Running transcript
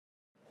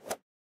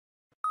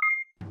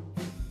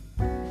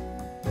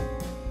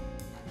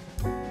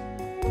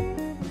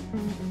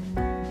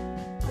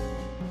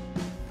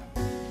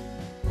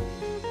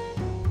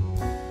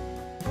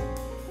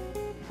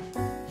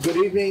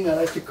evening. I'd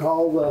like to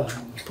call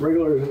the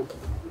regular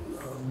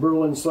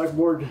Berlin Select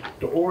Board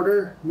to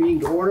order,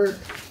 meeting to order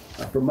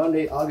for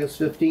Monday, August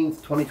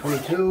 15th,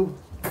 2022.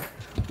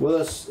 With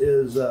us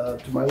is,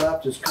 to my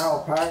left is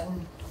Kyle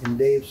Patton and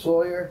Dave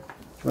Sawyer.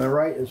 To my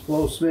right is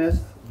Flo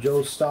Smith,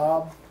 Joe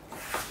Staub.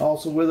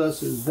 Also with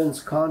us is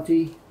Vince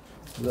Conti,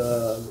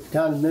 the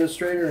town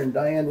administrator, and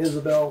Diane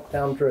Isabel,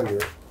 town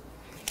treasurer.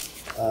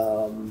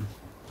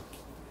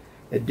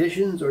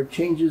 Additions or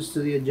changes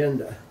to the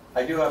agenda?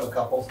 I do have a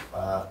couple.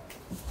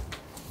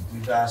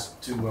 We've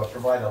asked to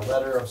provide a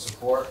letter of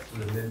support for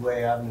the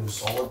Midway Avenue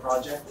Solar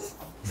Project.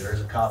 There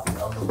is a copy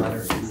of the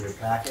letter in your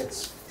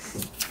packets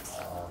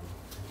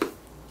to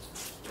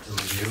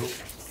review.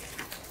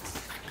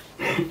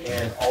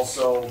 And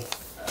also,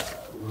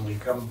 when we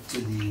come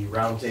to the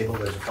roundtable,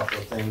 there's a couple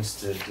of things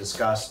to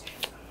discuss.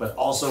 But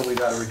also, we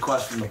got a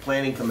request from the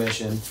Planning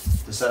Commission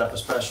to set up a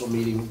special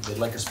meeting. They'd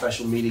like a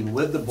special meeting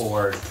with the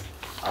board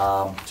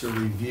to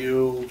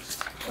review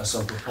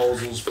some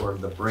proposals for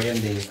the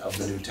branding of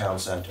the new town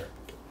center.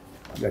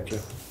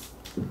 Gotcha.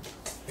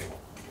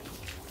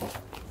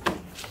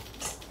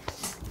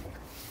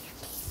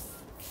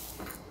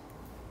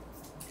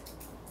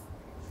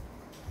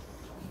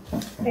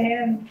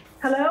 And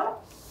hello?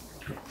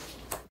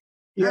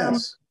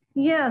 Yes.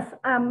 Yes,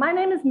 my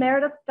name is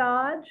Meredith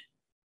Dodge,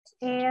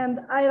 and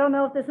I don't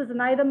know if this is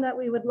an item that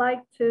we would like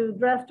to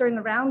address during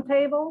the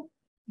roundtable,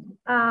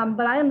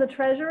 but I am the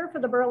treasurer for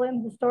the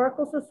Berlin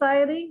Historical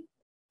Society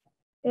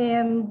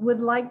and would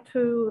like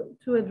to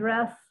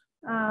address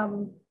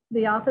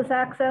the office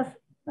access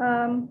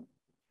to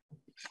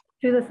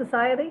the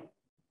society.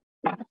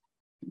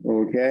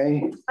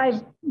 Okay.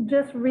 I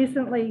just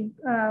recently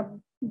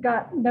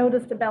got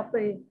noticed about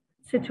the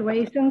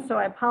situation, so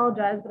I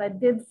apologize, but I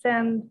did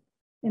send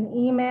an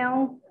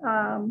email.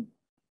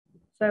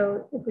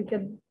 So if we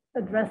could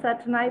address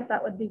that tonight,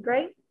 that would be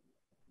great.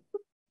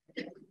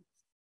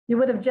 You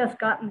would have just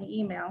gotten the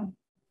email.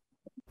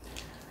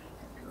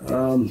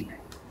 Well,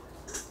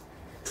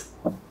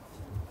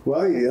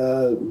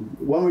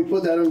 why don't we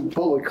put that on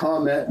public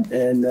comment,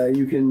 and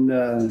you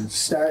can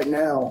start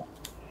now.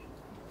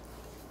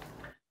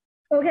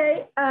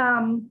 Okay,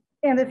 and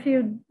if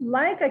you'd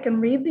like, I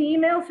can read the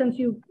email since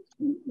you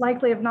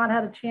likely have not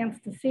had a chance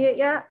to see it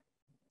yet.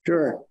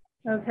 Sure.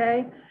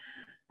 Okay.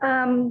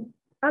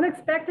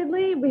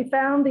 Unexpectedly, we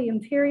found the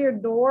interior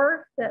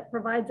door that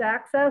provides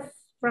access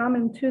from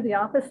and to the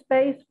office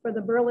space for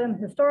the Berlin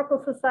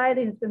Historical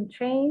Society has been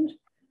changed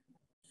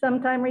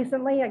sometime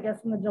recently, I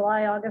guess in the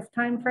July-August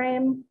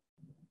timeframe.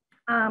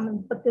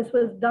 But this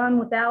was done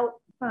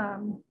without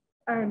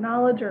our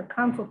knowledge or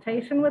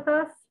consultation with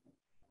us.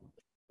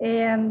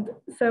 And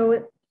so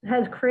it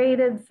has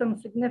created some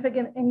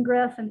significant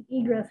ingress and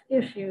egress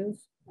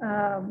issues.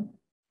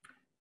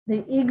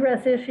 The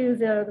egress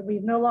issues are that we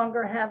no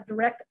longer have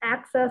direct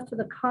access to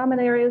the common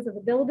areas of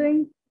the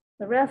building,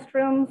 the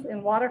restrooms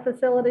and water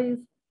facilities,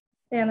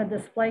 and a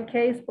display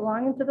case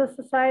belonging to the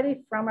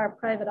society from our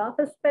private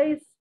office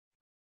space.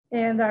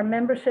 And our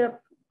membership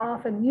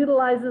often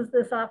utilizes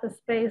this office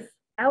space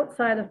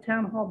outside of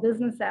town hall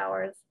business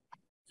hours.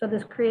 So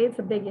this creates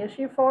a big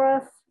issue for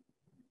us.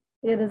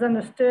 It is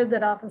understood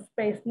that office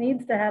space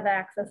needs to have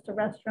access to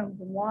restrooms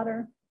and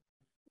water.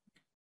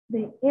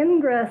 The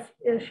ingress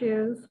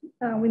issues,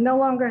 we no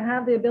longer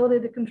have the ability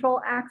to control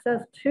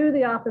access to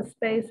the office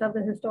space of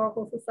the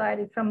Historical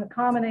Society from the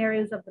common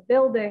areas of the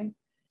building.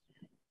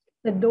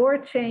 The door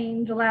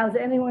change allows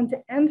anyone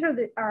to enter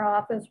our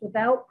office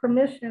without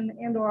permission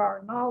and or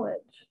our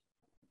knowledge.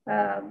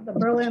 The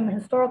Berlin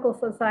Historical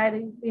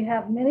Society, we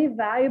have many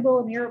valuable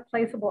and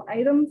irreplaceable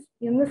items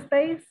in the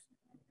space,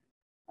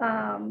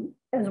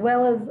 as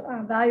well as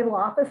valuable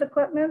office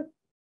equipment.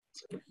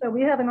 So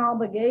we have an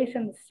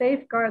obligation to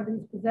safeguard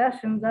these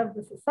possessions of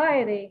the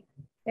society,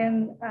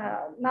 and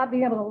not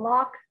being able to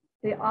lock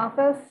the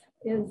office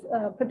is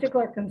a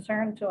particular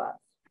concern to us.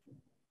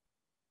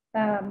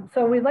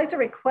 So we'd like to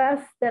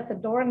request that the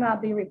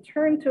doorknob be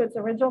returned to its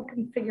original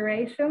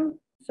configuration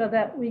so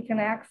that we can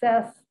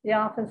access the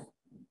office.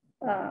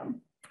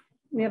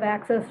 We have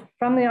access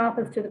from the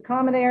office to the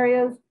common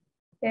areas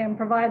and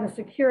provide a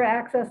secure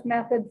access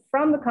method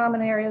from the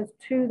common areas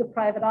to the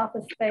private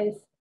office space.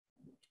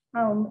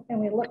 And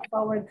we look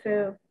forward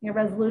to your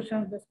resolution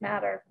of this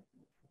matter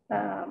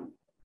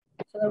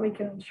so that we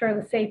can ensure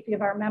the safety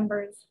of our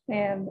members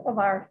and of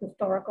our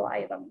historical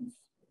items.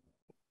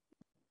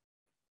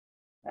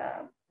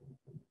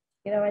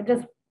 I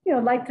just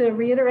like to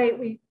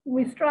reiterate,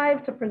 we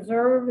strive to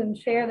preserve and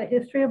share the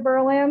history of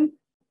Berlin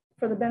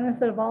for the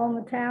benefit of all in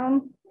the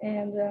town,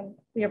 and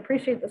we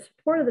appreciate the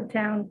support of the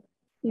town,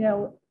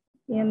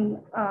 in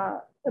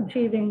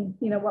achieving,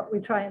 what we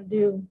try and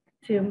do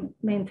to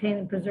maintain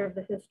and preserve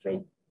the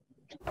history.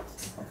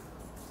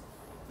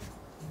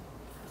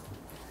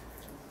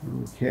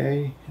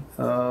 Okay.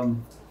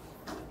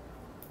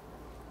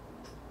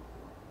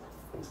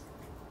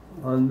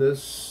 On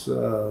this,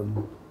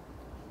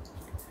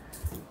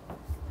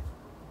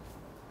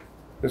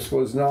 this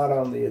was not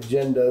on the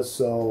agenda,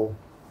 so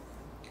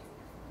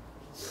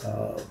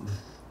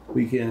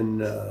we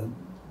can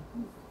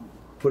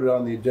put it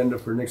on the agenda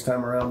for next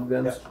time around,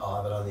 Vince? Yep, I'll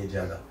have it on the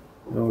agenda.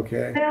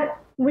 Okay. Now,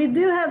 we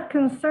do have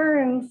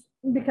concerns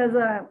because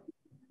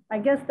I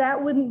guess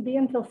that wouldn't be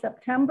until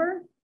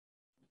September.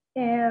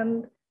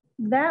 And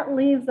that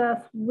leaves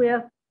us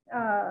with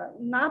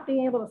not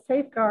being able to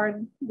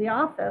safeguard the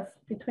office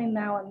between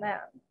now and then.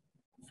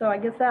 So I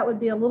guess that would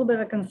be a little bit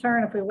of a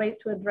concern if we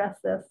wait to address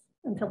this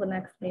until the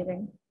next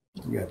meeting.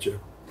 Gotcha.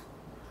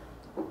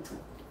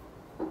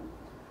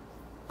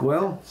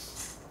 Well,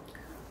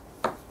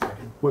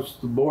 what's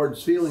the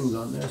board's feelings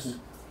on this?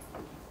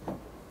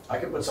 I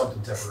can put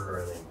something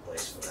temporarily in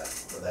place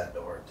for that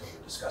door until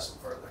we discuss it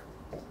further.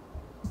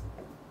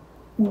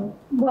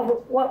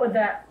 What would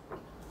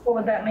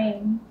that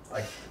mean?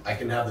 I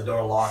can have the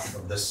door locked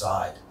from this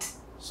side,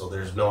 so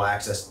there's no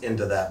access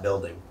into that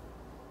building,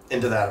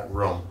 into that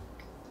room.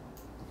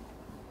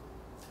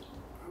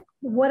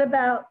 What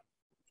about,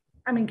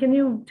 I mean, can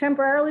you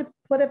temporarily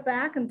put it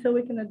back until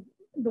we can,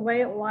 the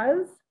way it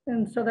was,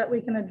 and so that we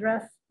can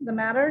address the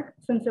matter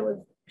since it was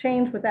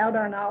changed without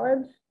our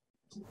knowledge?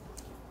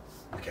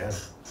 Okay.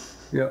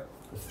 Yep.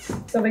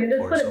 So we can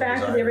just put it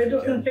back to the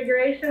original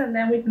configuration, and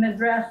then we can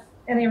address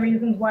any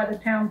reasons why the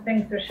town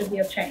thinks there should be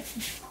a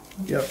change.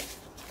 Yep.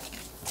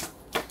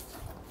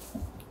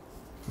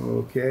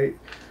 Okay.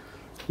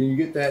 Can you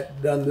get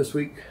that done this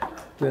week,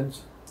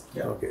 Vince?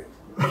 Yeah. Okay.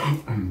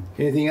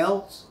 Anything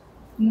else?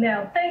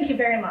 No, thank you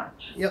very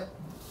much. Yep.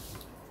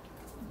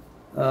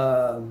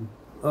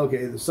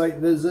 Okay, the site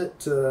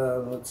visit,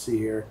 let's see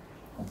here.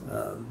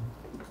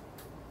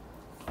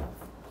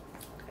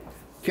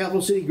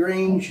 Capital City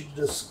Grange,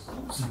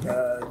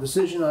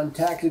 decision on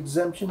tax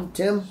exemption.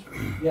 Tim?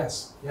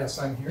 Yes,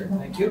 I'm here,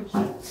 thank you.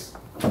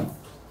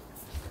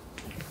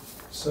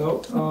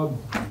 So,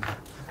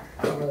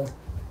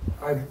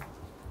 I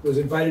was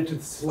invited to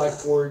the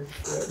select board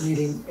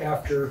meeting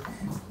after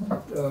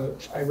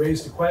I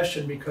raised a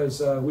question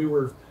because we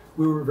were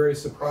very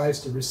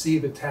surprised to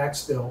receive a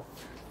tax bill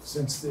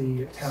since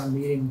the town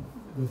meeting,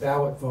 the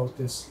ballot vote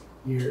this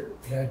year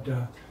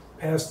had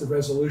passed the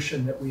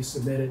resolution that we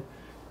submitted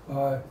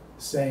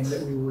saying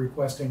that we were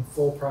requesting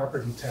full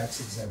property tax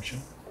exemption.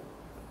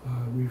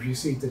 We've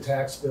received the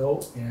tax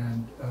bill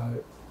and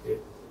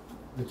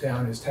the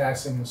town is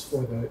taxing us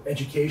for the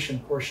education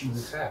portion of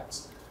the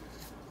tax.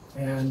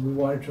 And we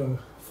wanted to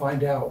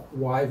find out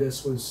why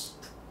this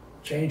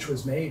change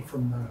was made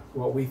from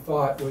what we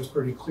thought was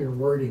pretty clear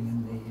wording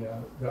in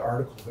the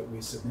article that we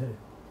submitted.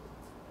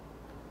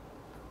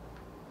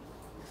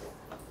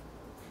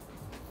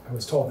 I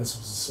was told this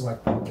was a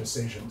select board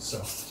decision, so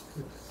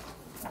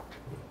I'm going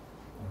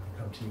to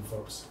come to you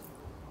folks.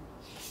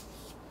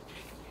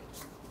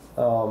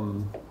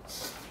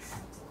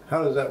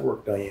 How does that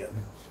work,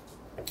 Diane?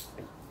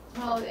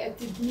 Well, at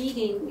the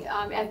meeting,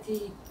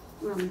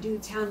 when we do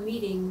town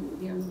meeting,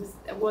 there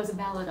was a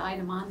ballot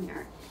item on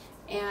there.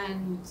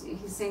 And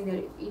he's saying that,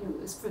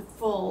 it was for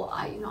full.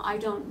 I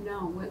don't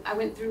know. I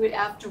went through it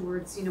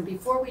afterwards,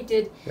 before we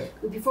did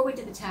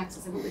the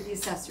taxes, I went with the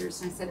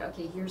assessors and I said,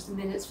 okay, here's the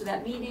minutes for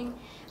that meeting.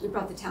 We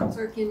brought the town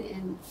clerk in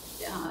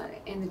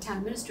and the town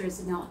administrator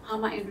said, now, how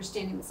am I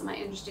understanding this? Am I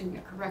understanding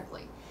it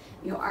correctly?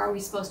 Are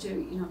we supposed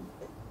to,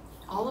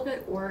 all of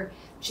it or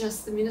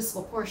just the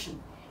municipal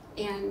portion?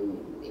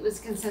 And it was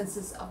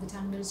consensus of the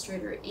town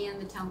administrator and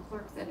the town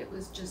clerk that it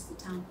was just the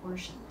town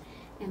portion.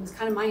 And it was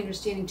kind of my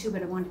understanding too,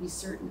 but I wanted to be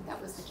certain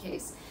that was the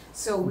case.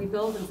 So we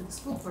billed them for the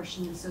school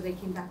portion, and so they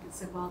came back and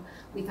said, well,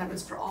 we thought it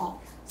was for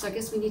all. So I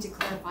guess we need to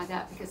clarify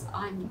that because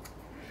I'm,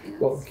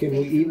 Well, can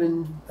we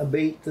even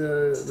abate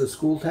the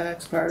school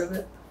tax part of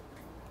it?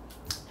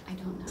 I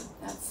don't know,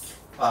 that's.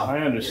 I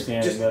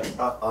understand Just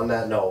that. on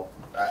that note,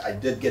 I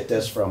did get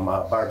this from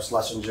Barb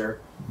Schlesinger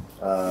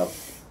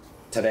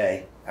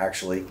today,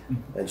 actually,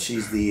 and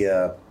she's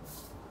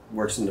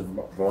works in the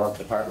Vermont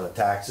Department of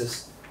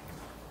Taxes.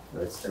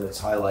 And it's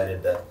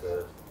highlighted that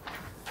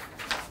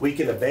we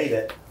can abate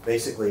it,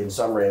 basically in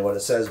summary what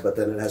it says, but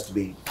then it has to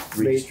be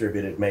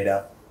redistributed, made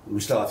up. We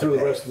still have to Through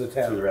pay the rest of the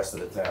town. Through the rest of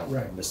the town.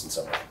 Right. I'm missing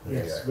something.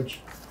 Yes,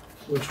 which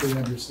we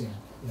understand,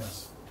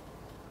 yes.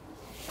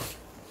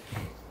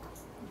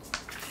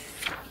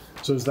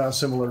 So is that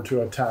similar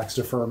to a tax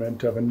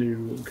deferment of a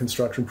new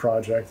construction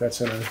project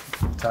that's in a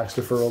tax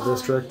deferral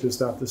district? Is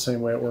that the same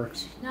way it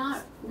works?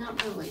 Not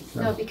really,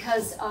 no,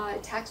 because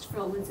tax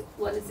deferral,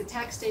 when it's a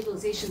tax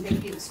stabilization, they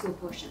pay the school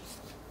portion.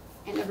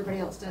 And everybody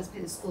else does pay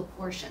the school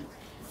portion.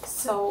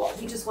 So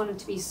we just wanted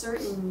to be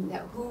certain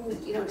that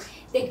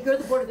they could go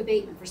to the Board of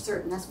Abatement for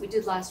certain. That's what we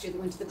did last year. They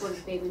went to the Board of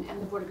Abatement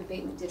and the Board of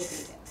Abatement did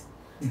abate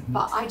it. Mm-hmm.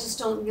 But I just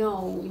don't know,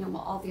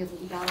 what all the other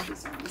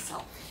legalities are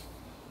myself.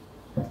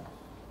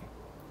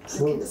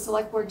 So can the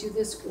select board do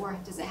this or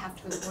does it have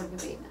to go to the Board of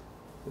Abatement?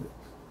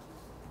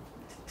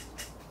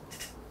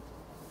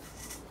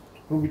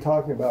 What are we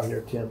talking about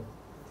here, Tim?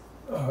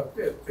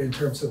 In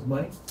terms of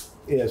money?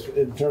 Yes,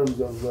 in terms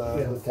of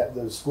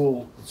the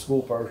school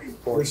portion.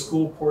 The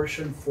school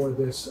portion for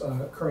this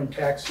current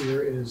tax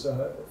year is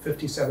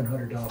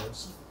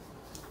 $5,700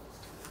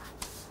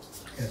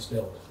 as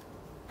billed.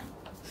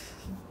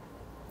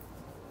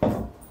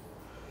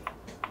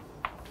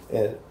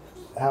 And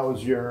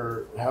how's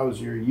your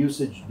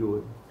usage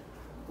doing?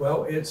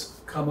 Well,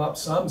 it's come up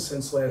some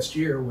since last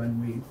year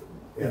when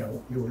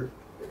you were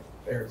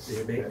there at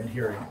the abatement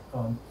hearing.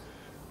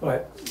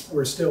 But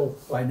we're still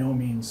by no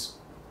means,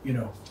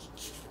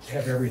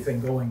 have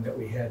everything going that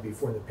we had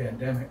before the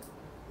pandemic.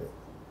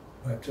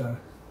 But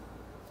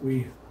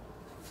we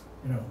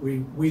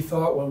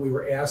thought when we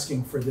were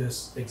asking for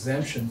this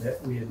exemption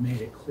that we had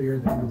made it clear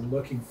that we were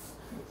looking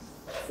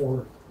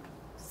for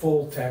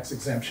full tax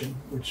exemption,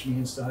 which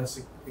means to us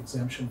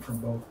exemption from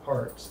both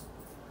parts.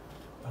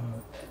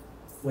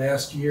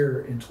 Last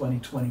year in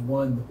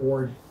 2021, the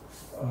board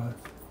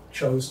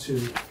chose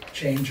to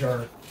change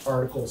our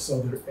article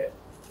so that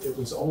it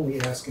was only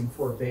asking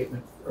for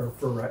abatement or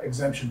for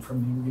exemption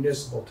from the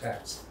municipal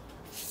tax.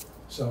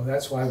 So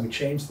that's why we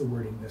changed the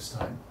wording this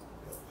time.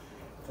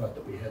 Thought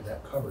that we had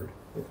that covered.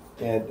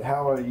 And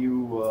how are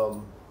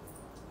you,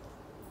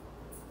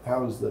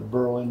 how's the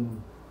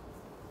Berlin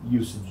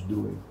usage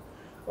doing?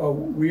 Oh,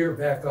 we are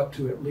back up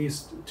to at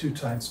least 2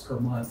 times per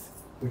month,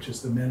 which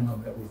is the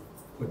minimum that we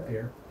put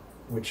there,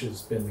 which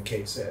has been the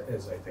case,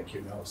 as I think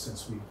you know,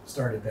 since we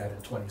started that in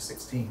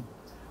 2016,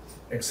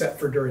 except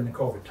for during the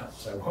COVID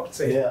times. I won't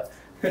say Yeah.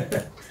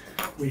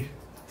 we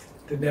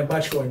didn't have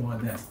much going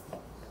on then.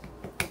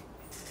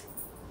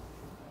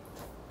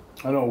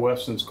 I know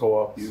Weston's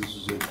Co-op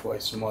uses it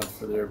twice a month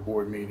for their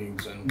board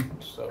meetings and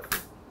stuff.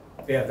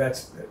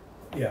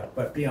 Yeah,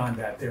 but beyond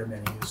that, there are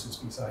many uses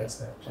besides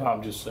that.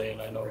 I'm just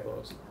saying, I know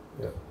those.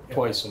 Yeah.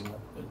 Twice a month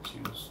it's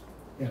used,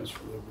 Yeah. just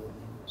for their board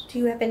meetings. Do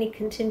you have any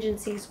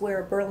contingencies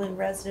where a Berlin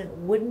resident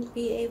wouldn't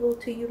be able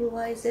to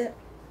utilize it?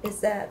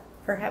 Is that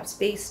perhaps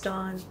based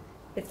on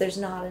if there's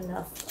not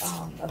enough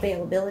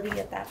availability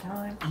at that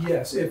time?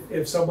 Yes,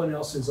 if someone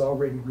else has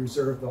already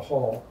reserved the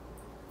hall,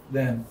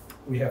 then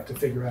we have to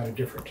figure out a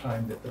different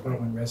time that the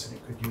Berlin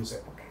resident could use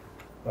it.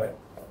 But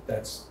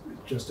that's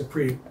just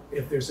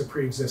if there's a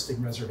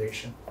pre-existing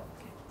reservation.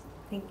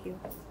 Thank you.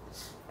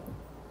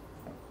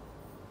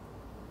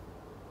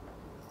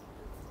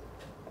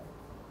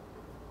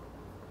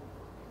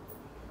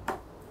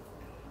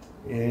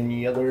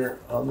 Any other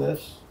on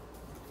this?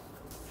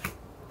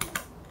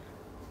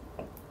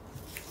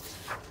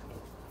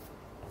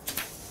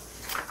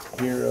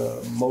 Here,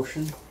 a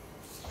motion?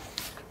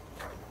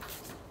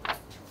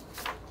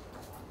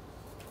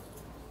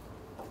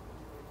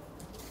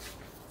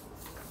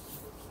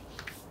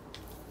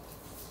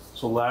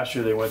 So last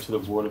year they went to the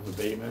Board of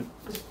Abatement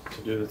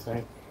to do the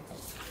thing.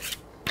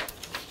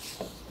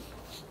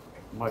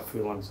 My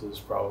feelings is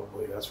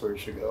probably that's where it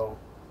should go.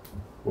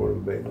 Board of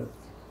Abatement.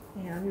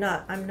 Yeah,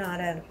 I'm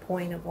not at a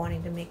point of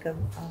wanting to make a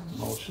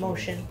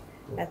motion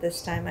at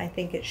this time. I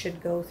think it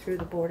should go through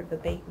the Board of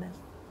Abatement.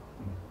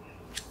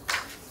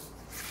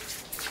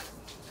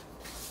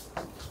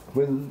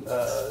 When,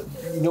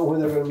 you know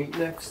when they're gonna meet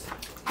next?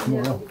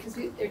 No, because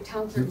their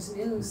town clerk's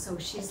new, so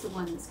she's the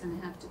one that's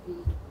gonna have to be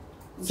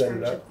in Set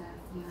it charge of up. that.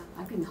 Yeah,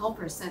 I can help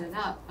her set it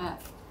up,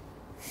 but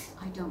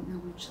I don't know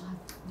when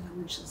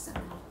she'll set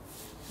it up.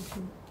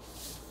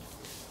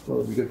 Well,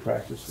 it'll be good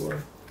practice for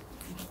her.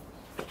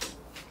 I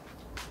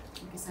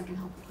guess I can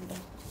help her with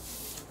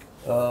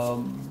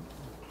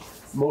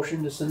that.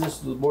 Motion to send this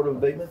to the Board of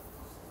Abatement?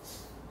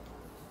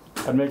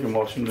 I'd make a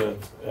motion to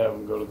have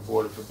them go to the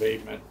Board of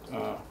Abatement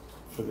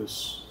for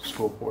this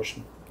school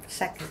portion.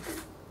 Second.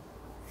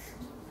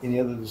 Any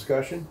other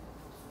discussion?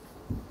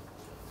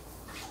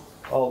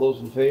 All those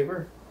in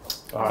favor?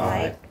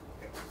 Aye.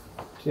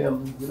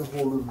 Tim, get a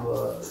hold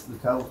of the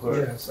town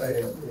clerk. Yes, I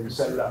and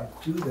set it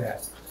up. do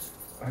that.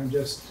 I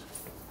just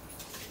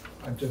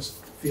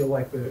feel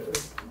like the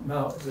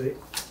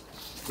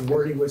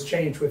wording was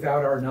changed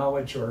without our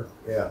knowledge or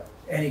Yeah.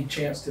 any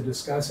chance to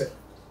discuss it.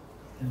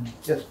 And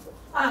Yes,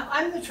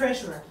 I'm the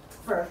treasurer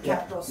for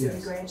Capital City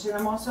Yes. Grange, and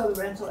I'm also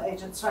the rental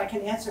agent, so I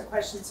can answer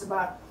questions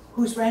about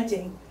who's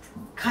renting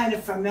kind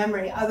of from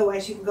memory.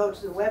 Otherwise, you can go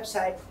to the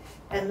website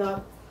and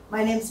look.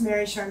 My name's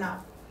Mary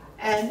Charnock.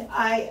 And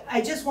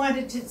I just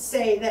wanted to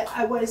say that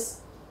I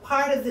was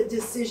part of the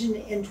decision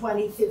in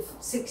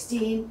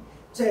 2016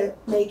 to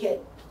make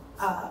it,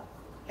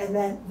 and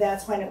then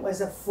that's when it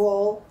was a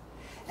full.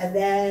 And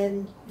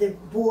then the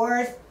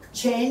board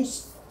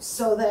changed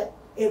so that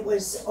it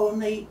was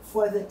only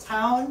for the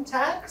town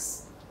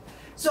tax.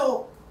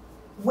 So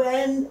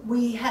when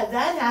we had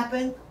that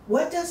happen,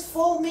 what does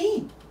full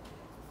mean?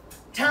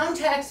 Town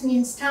tax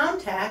means town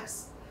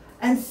tax,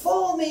 and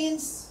full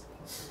means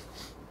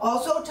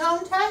also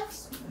town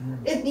tax?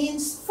 It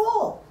means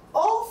full,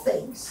 all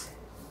things.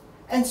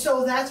 And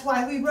so that's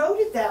why we wrote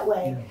it that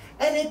way.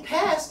 And it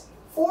passed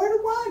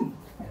 4-1.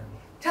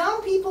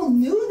 Town people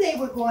knew they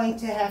were going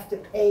to have to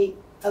pay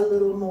a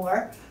little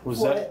more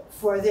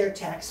for their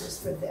taxes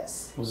for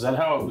this. Was that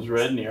how it was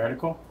read in the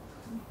article?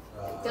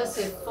 It does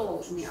say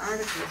full in the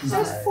article. It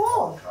says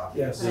full.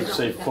 yes, I Does it don't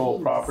say know what that full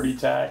means. property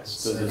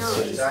tax? Does it No,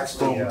 say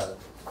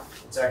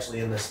It's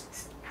actually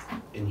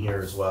in here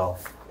as well.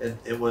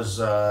 It was,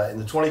 in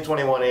the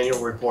 2021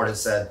 annual report, it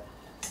said,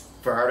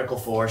 for Article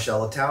 4,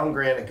 shall the town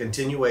grant a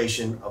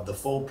continuation of the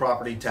full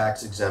property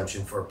tax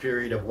exemption for a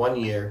period of 1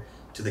 year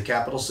to the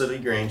Capital City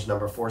Grange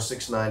number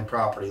 469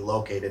 property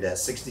located at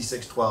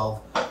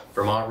 6612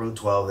 Vermont Route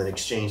 12 in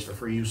exchange for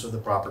free use of the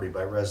property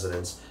by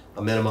residents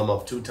a minimum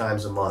of 2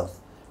 times a month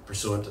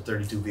pursuant to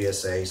 32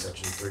 VSA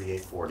section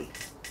 3840.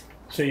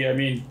 So yeah, I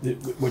mean,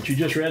 what you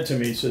just read to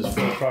me says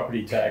full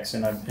property tax,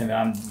 and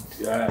I'm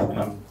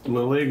a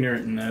little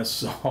ignorant in this.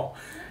 So,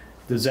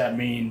 does that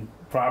mean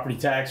property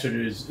tax, or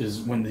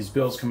is when these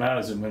bills come out,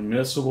 is it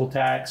municipal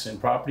tax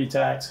and property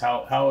tax?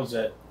 How is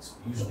that? It's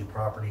usually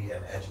property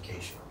and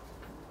educational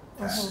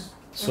tax.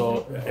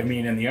 So I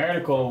mean, in the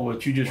article,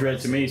 what you just read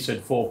to me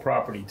said full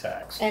property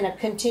tax. And a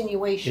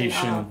continuation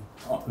of.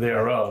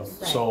 Thereof.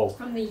 Right. So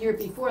From the year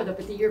before though,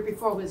 but the year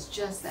before was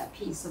just that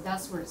piece, so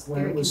that's where it's When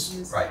very it was-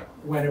 confusing. Right.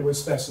 When it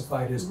was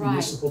specified as Right.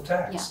 municipal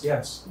tax,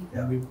 yes. Yeah.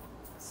 And we,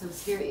 So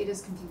it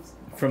is confusing.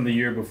 from the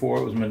year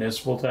before, it was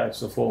municipal tax,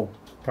 the full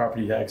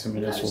property tax and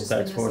That was municipal just tax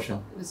municipal. portion.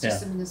 It was Yeah.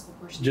 just a municipal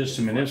portion. Just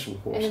the municipal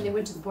And then they portion.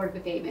 went to the Board of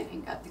Abatement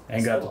and got the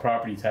And got the school-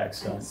 property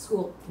tax and done. the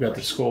school. Got the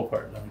portion. school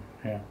part done,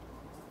 yeah.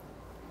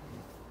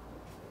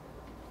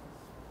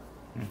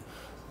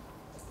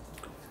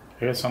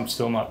 I guess I'm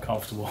still not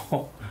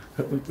comfortable.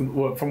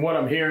 From what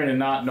I'm hearing and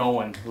not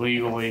knowing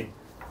legally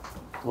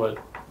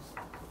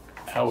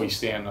how we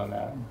stand on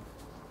that.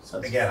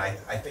 Again,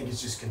 I think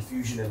it's just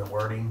confusion in the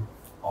wording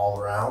all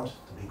around,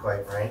 to be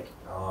quite frank.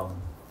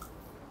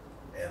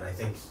 And I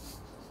think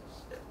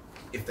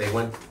if they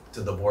went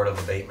to the Board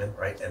of Abatement,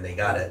 right, and they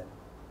got it,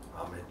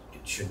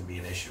 it shouldn't be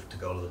an issue to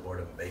go to the Board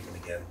of Abatement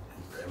again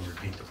and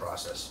repeat the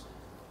process.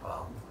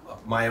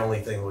 My only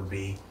thing would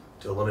be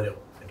to eliminate,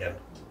 again,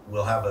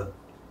 we'll have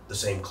the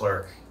same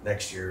clerk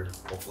next year,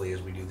 hopefully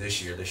as we do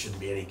this year. There shouldn't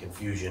be any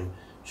confusion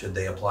should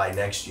they apply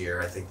next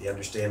year. I think the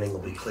understanding will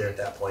be clear at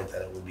that point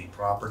that it will be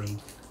property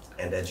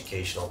and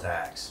educational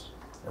tax.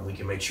 And we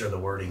can make sure the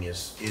wording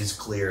is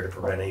clear to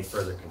prevent any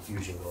further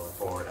confusion going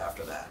forward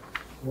after that.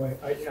 boy,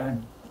 I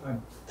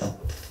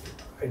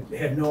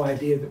had no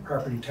idea that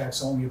property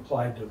tax only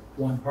applied to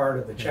one part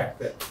of the check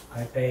that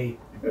I pay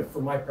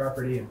for my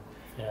property and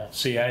Yeah,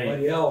 see,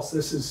 everybody else.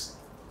 This is,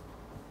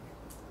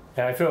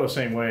 I feel the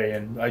same way,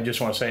 and I just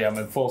want to say I'm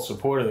in full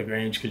support of the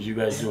Grange because you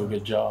guys do a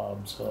good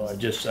job. So I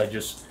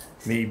just,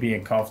 me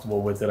being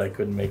comfortable with it, I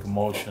couldn't make a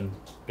motion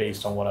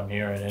based on what I'm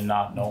hearing and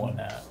not knowing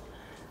that.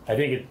 I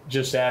think it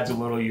just adds a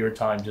little of your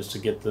time just to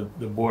get the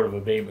Board of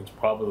Abatement to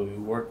probably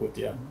work with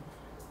you.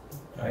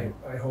 I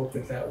hope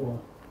that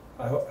will,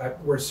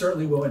 we're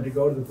certainly willing to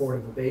go to the Board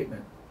of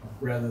Abatement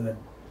rather than,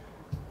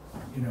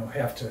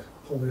 have to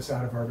pull this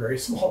out of our very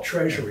small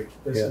treasury.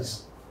 This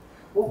is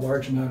a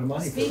large amount of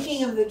money for us.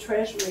 Speaking of the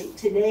treasury,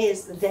 today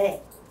is the day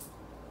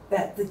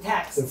that the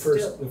tax The is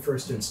due.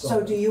 first So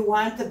installment. do you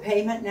want the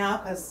payment now?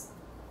 Because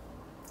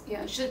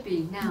Yeah, it should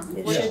be now.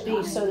 It should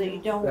be so that you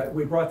don't. That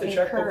we brought the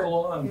checkbook Incur.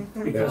 along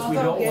Mhm. because we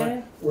Oh, don't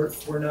okay.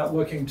 want, we're not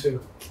looking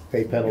to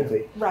Pay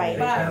penalty. Right,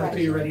 pay right.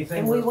 penalty or anything.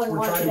 And we We're wouldn't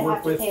want trying you to work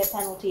have to with- pay a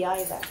penalty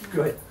either.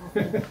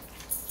 Good.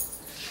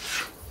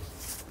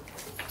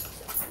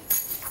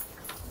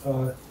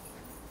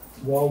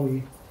 While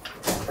we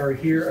are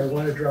here, I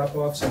want to drop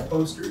off some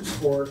posters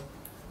for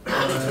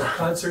a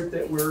concert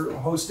that we're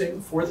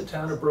hosting for the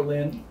town of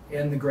Berlin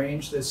and the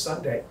Grange this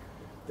Sunday.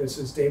 This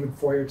is David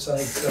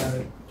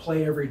Feuerzeig's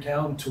Play Every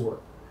Town tour.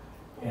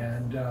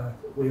 And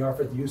we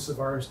offer the use of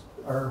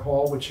our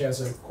hall, which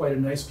has quite a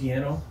nice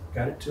piano,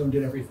 got it tuned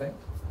and everything.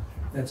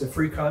 That's a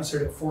free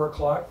concert at 4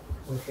 o'clock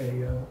with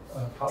a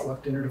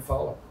potluck dinner to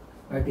follow.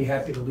 I'd be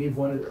happy to leave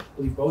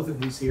both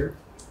of these here,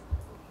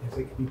 if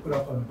they can be put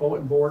up on a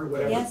bulletin board or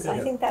whatever. Yes, I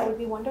think that would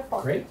be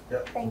wonderful. Great,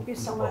 Thank you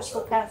so much.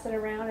 We'll pass it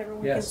around.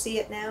 Everyone can Yes. see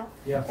it now.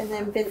 yeah. And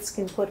then Vince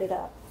can put it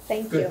up.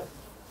 Thank Good.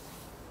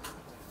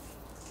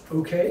 you.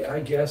 Okay, I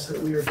guess that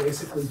we are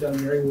basically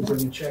done. Mary will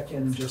bring a check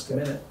in just a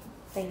minute.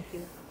 Thank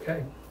you.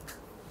 Okay.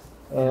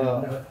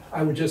 And,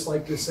 I would just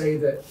like to say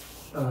that,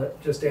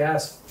 just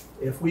ask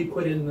if we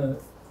put in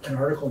an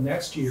article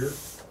next year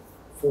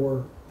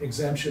for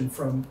exemption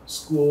from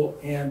school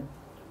and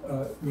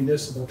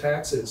municipal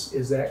taxes,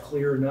 is that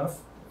clear enough?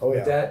 Oh,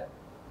 yeah. That,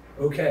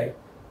 okay.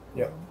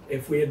 Yep.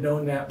 If we had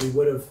known that, we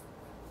would have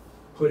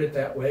put it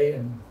that way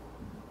and,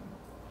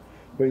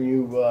 When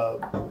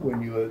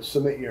you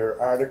submit your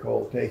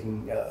article,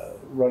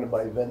 run it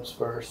by Vince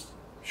first,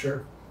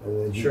 sure, and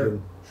then he Sure.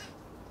 can.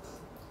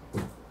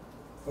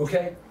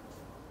 okay.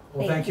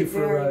 Well, Thank thank you you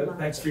very much.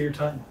 thanks for your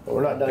time.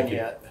 We're not done Thank you.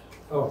 yet.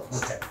 Oh,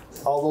 okay.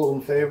 All those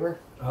in favor?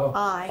 Oh,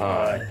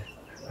 Aye.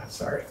 I'm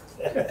sorry.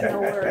 No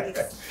worries.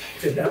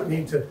 Did not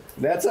mean to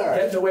That's all get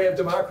in right. the way of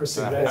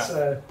democracy. That's,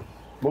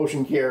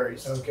 Motion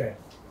carries. okay.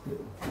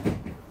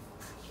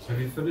 Have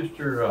you finished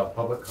your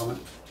public comment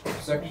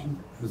section?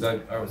 Because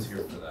I was here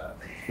for that.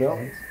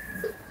 No?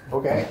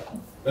 Okay.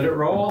 Let it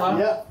roll, huh?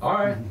 Yeah. All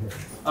right.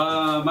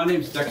 My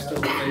name's Dexter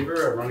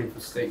LaFavor. I'm running for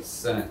state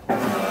senate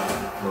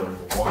for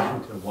the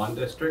Washington 1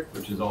 district,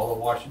 which is all of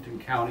Washington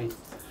County,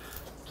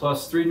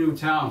 plus 3 new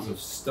towns of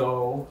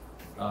Stowe,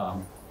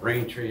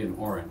 Braintree, and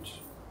Orange.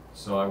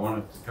 So I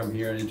wanted to come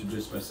here and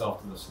introduce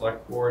myself to the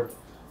select board.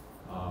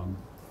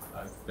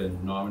 I've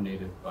been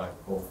nominated by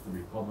both the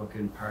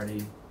Republican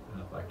Party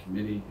by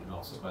committee and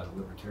also by the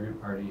Libertarian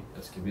Party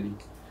as committee.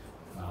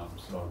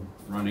 So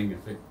I'm running. I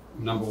think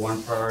number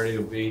one priority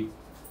will be,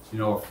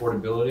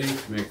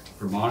 affordability, to make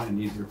Vermont an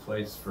easier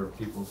place for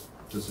people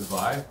to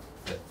survive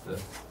at the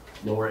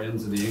lower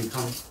ends of the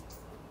income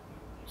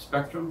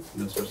spectrum,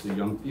 especially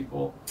young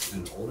people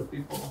and older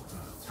people.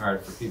 It's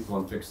hard for people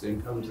on fixed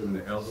incomes and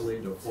the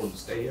elderly to afford to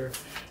stay here,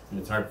 and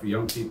it's hard for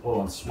young people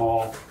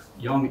on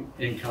young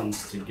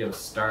incomes to get a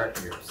start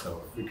here.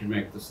 So if we can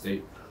make the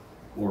state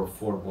more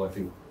affordable, I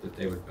think that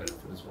they would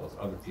benefit as well as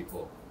other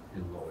people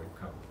in low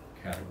income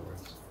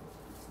categories.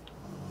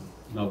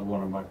 Another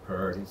one of my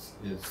priorities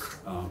is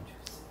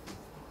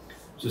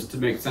just to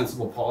make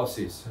sensible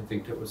policies. I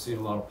think that we're seeing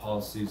a lot of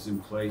policies in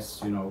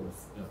place,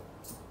 with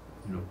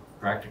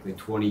practically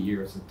 20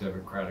 years of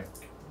Democratic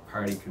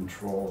Party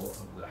control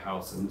of the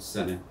House and the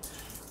Senate.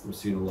 We're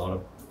seeing a lot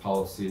of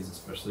policies,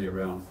 especially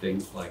around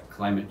things like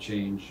climate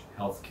change,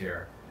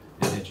 healthcare,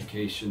 and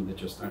education, that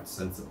just aren't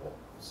sensible.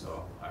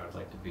 So I would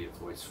like to be a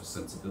voice for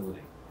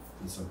sensibility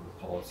in some of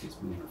the policies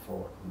moving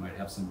forward. We might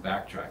have some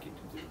backtracking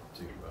to do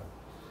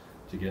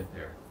to get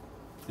there.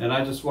 And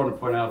I just want to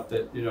point out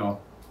that,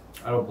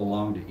 I don't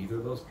belong to either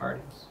of those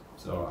parties.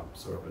 So I'm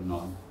sort of a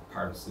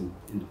non-partisan,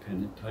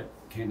 independent type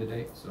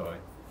candidate. So I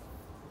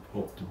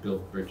hope to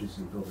build bridges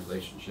and build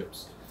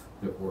relationships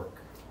that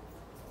work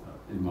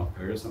in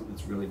Montpelier, something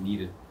that's really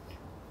needed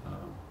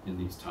in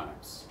these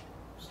times.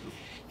 So,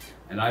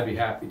 and I'd be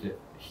happy to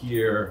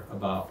hear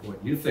about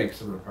what you think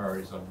some of the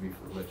priorities ought to be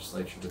for the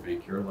legislature to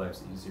make your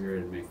lives easier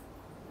and make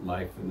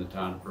life in the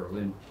town of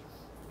Berlin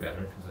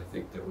better, because I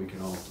think that we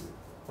can all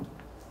do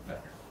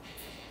better.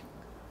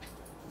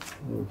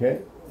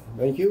 Okay,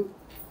 thank you.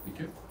 Thank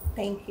you.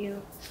 Thank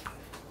you.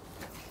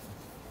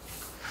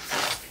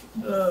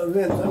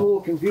 Vince, I'm a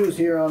little confused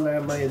here on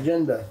my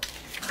agenda.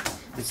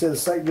 It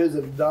says site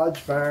visit Dodge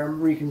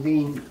Farm,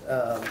 reconvene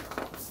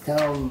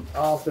town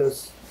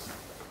office.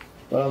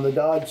 But on the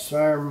Dodge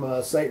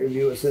Farm site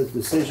review, it says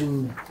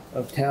decision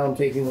of town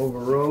taking over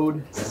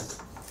road.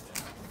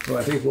 So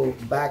I think we'll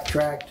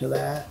backtrack to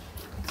that.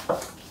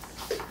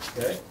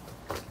 Okay.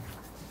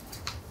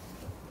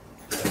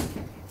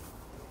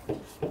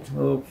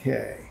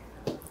 Okay.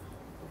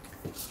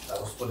 That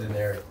was put in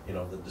there,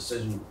 the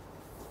decision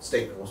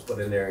statement was put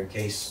in there in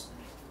case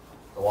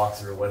the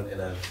walkthrough went in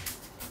a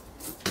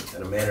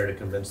manner to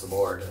convince the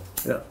board.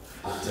 Yeah.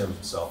 Tim,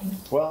 so.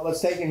 Well,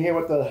 let's take in here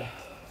what the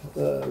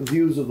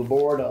views of the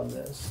board on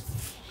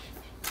this.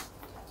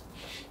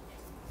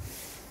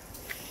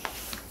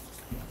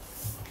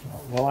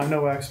 Well, I'm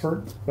no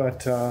expert,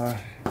 but it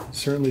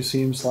certainly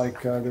seems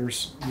like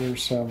there's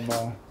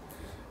some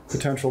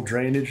potential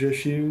drainage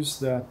issues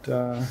that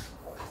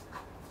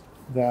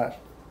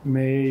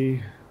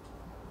may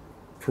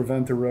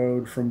prevent the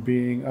road from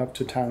being up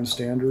to town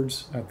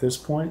standards at this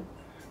point.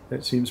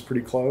 That seems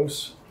pretty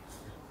close,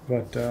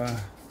 but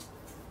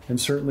and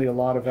certainly a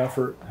lot of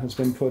effort has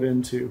been put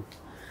into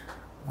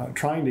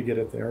trying to get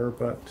it there.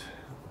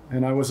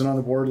 And I wasn't on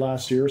the board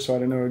last year, so I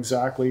don't know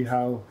exactly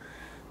how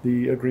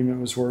the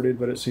agreement was worded,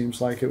 but it seems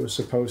like it was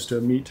supposed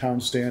to meet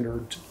town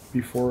standard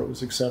before it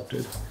was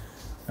accepted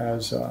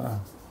as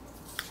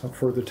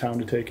for the town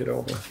to take it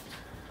over.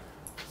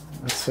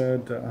 That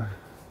said,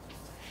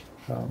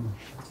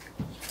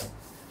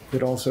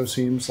 it also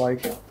seems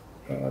like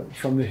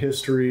from the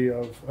history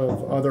of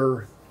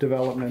other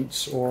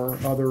developments or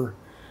other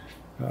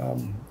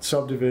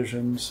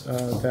subdivisions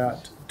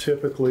that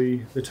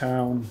typically the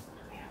town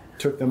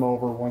took them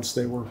over once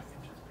they were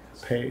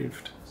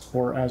paved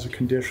or as a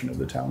condition of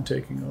the town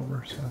taking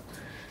over. So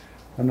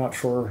I'm not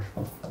sure.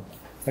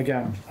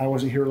 Again, I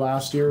wasn't here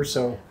last year,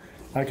 so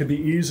I could be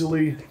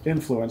easily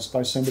influenced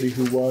by somebody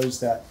who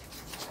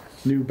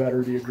knew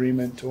better the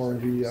agreement or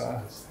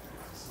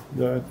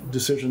the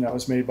decision that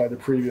was made by the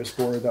previous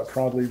board that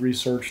probably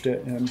researched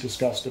it and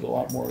discussed it a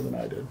lot more than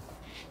I did.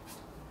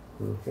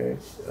 Okay,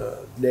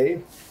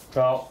 Dave?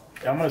 Well,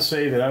 I'm gonna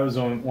say that I was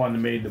the one that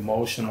made the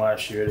motion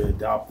last year to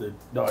adopt the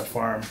Dodge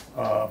Farm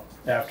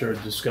after a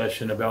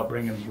discussion about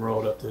bringing the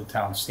road up to the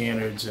town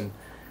standards and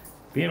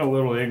being a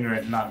little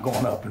ignorant, not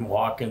going up and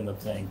walking the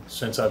thing.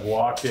 Since I've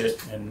walked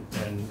it and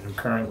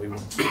currently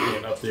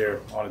being up there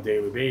on a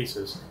daily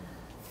basis,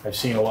 I've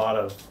seen a lot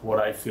of what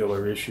I feel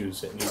are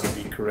issues that need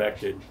to be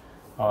corrected.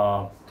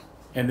 And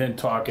then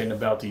talking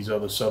about these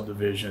other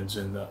subdivisions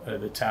in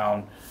the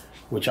town,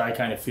 which I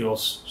kind of feel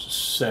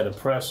set a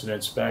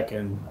precedence back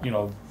in,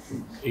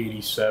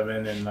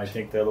 87, and I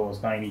think the other one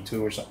was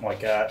 92 or something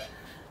like that,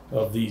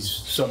 of these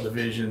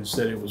subdivisions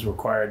that it was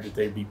required that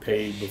they be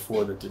paid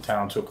before that the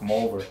town took them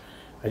over.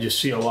 I just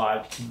see a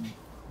lot,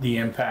 the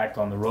impact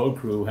on the road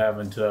crew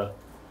having to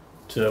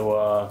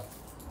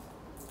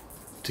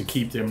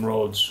keep them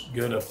roads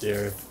good up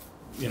there,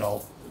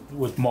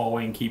 with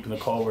mowing, keeping the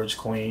culverts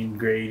clean,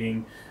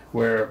 grading,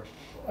 where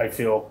I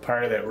feel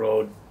part of that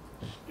road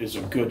is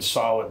a good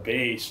solid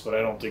base, but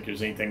I don't think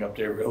there's anything up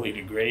there really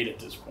to grade at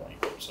this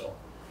point. So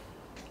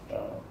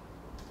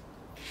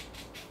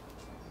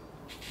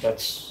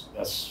that's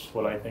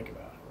what I think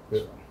about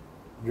it. So.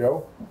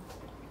 Joe?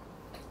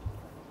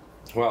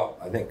 Well,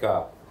 I think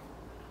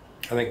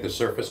I think the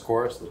surface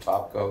course, the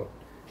top coat,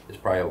 is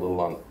probably a little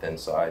on the thin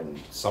side, and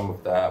some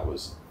of that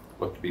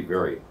looked to be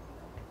very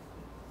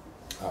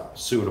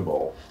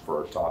suitable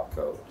for a top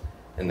coat.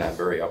 And that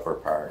very upper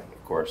part,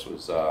 of course,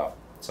 was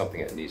something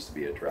that needs to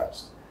be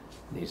addressed.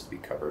 It needs to be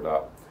covered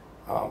up.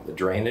 The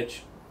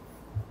drainage,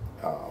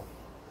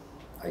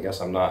 I guess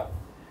I'm not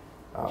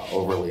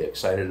overly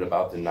excited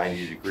about the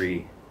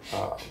 90-degree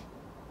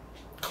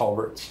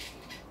culverts.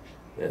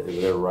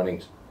 They're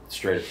running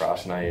straight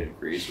across 90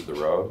 degrees with the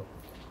road.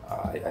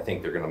 I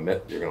think they're going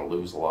to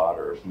lose a lot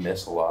or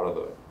miss a lot of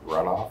the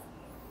runoff.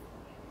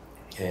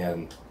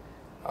 And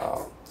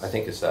I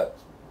think it's that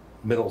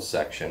middle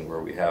section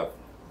where we have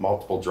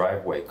multiple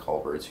driveway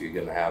culverts. You're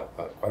going to have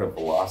quite a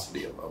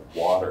velocity of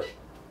water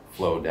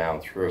flow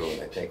down through.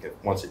 And I think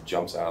once it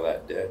jumps out of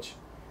that ditch,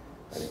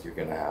 I think you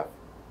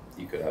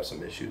could have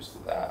some issues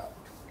with that.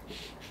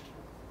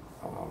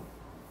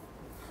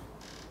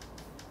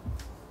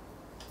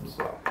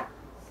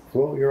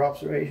 Flo, your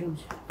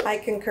observations? I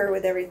concur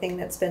with everything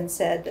that's been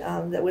said.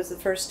 That was the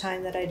first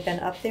time that I'd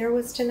been up there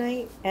was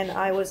tonight, and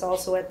I was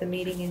also at the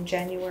meeting in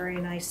January,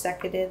 and I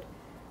seconded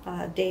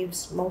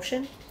Dave's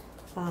motion.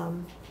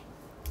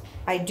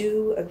 I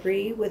do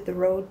agree with the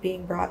road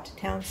being brought to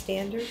town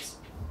standards,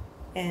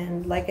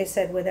 and like I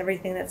said, with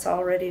everything that's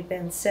already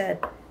been said,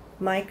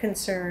 my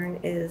concern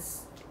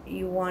is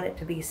you want it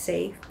to be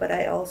safe, but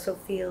I also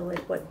feel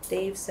like what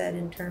Dave said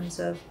in terms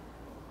of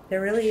there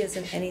really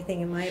isn't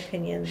anything, in my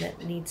opinion,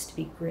 that needs to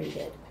be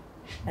graded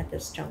at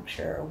this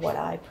juncture, or what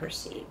I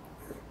perceive.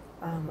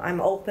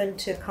 I'm open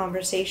to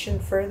conversation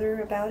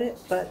further about it,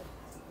 but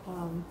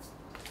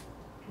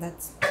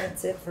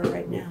that's it for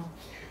right now.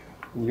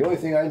 The only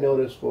thing I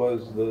noticed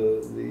was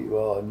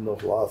well, I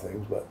noticed a lot of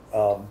things, but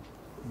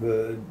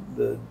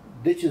the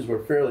ditches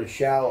were fairly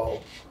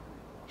shallow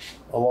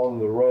along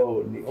the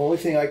road. And the only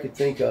thing I could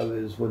think of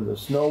is when the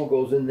snow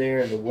goes in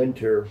there in the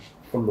winter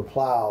from the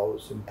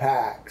plows and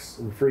packs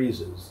and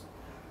freezes,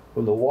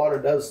 when the water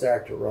does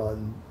start to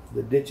run,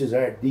 the ditches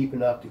aren't deep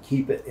enough to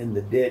keep it in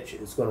the ditch.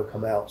 It's going to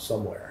come out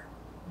somewhere.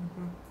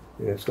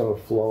 And it's going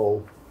to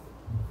flow.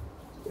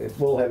 It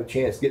will have a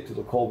chance to get to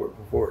the culvert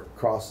before it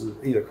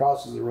either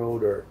crosses the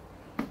road or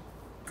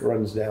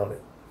runs down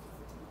it.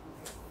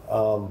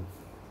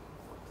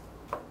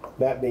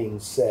 That being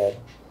said,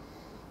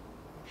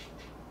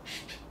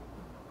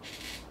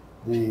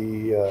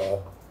 the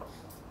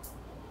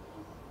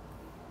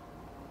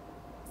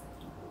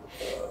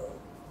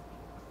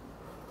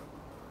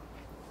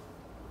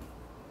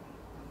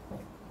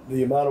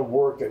amount of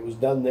work that was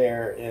done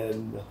there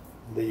and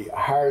the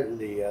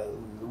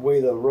way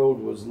the road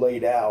was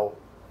laid out,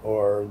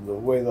 or the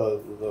way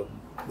the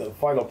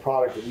final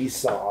product that we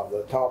saw,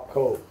 the top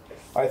coat,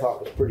 I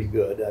thought was pretty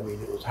good. I mean,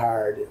 it was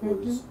hard. It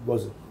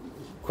wasn't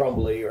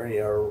crumbly or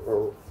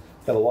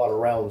had a lot of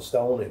round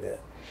stone in it.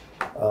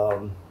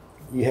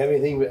 You have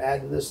anything to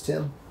add to this,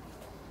 Tim?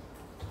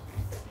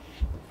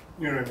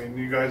 You know what I mean?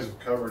 You guys have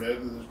covered it.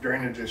 There's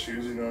drainage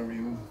issues, you know what I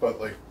mean? But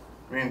like,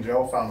 me and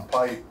Joe found a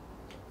pipe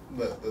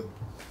that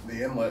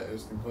the inlet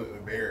is completely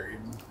buried.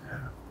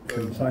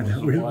 Couldn't find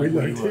out. We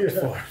looked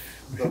for.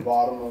 The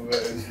bottom of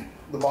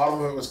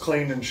it was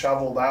cleaned and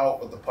shoveled out,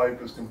 but the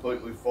pipe is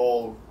completely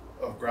full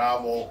of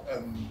gravel,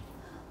 and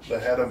the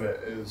head of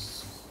it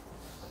is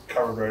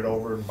covered right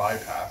over and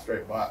bypassed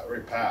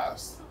right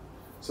past.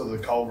 So the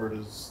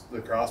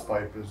cross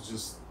pipe is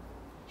just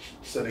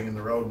sitting in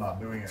the road, not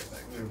doing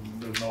anything.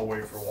 There's no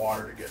way for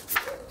water to get to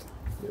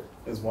it.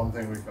 Is one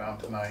thing we found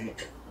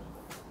tonight.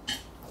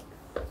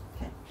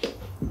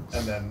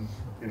 And then,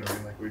 you know,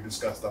 like we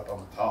discussed up on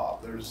the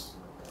top, there's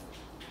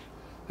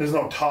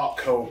no top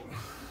coat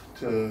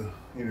to,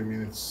 you know what I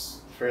mean,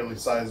 it's fairly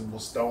sizable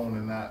stone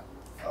in that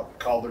up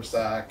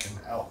cul-de-sac and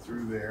out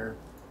through there,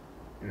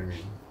 you know what I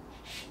mean.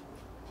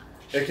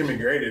 It can be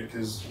graded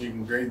because you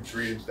can grade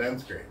 3-inch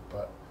dense grade,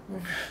 but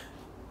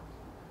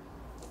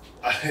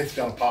it's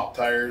gonna pop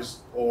tires,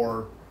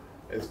 or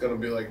it's gonna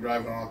be like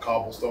driving on a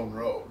cobblestone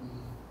road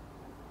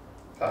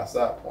past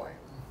that point.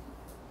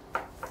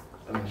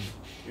 And then,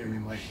 you know what I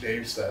mean, like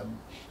Dave said,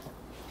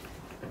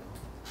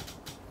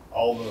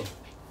 all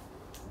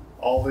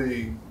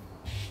the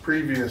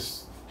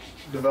previous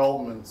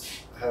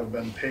developments have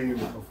been paved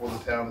before the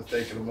town has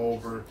taken them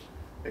over.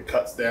 It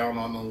cuts down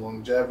on the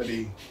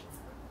longevity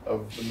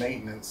of the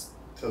maintenance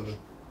to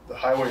the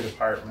highway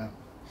department.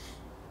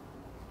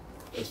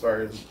 As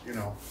far as, you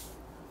know,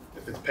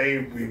 if it's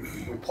paved,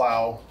 we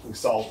plow, we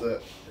salt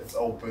it, it's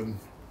open,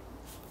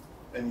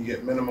 and you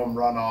get minimum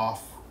runoff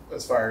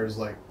as far as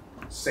like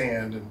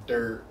sand and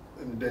dirt,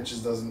 and the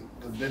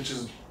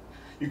ditches,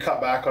 you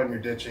cut back on your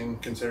ditching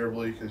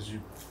considerably because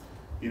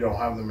you don't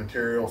have the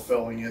material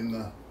filling in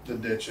the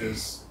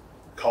ditches.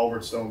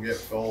 Culverts don't get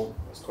filled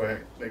as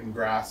quick. They can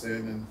grass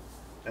in,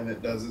 and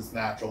it does its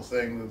natural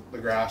thing. The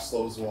grass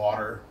slows the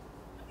water,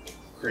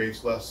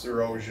 creates less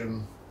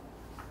erosion,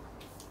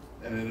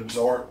 and it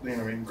absorbs, you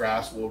know, I mean,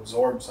 grass will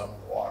absorb some of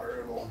the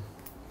water. It'll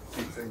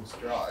keep things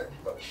dry,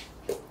 but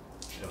you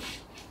know,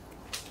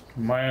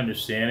 My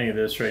understanding of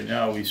this right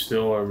now, we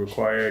still are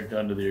required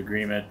under the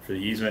agreement for the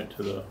easement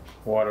to the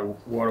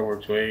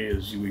waterworks way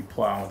is we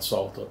plow and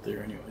salt up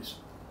there anyways.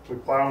 We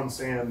plow and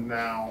sand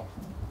now,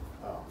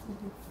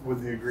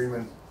 with the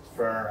agreement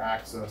for our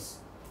access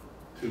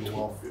to the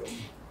well field.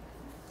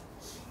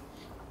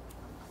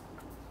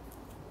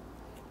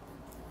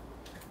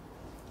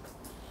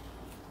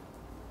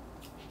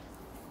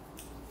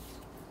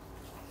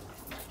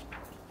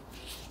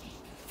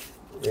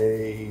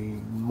 A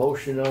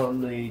motion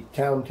on the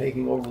town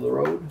taking over the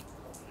road?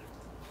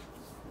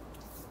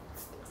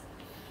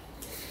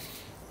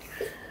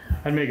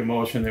 I'd make a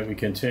motion that we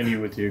continue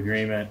with the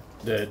agreement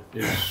that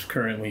is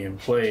currently in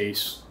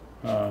place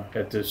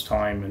at this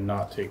time and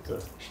not take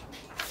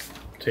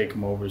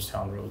them over as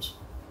town roads.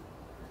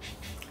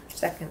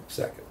 Second,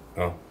 Second.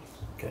 Oh,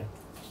 okay.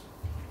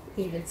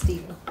 even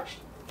Stephen.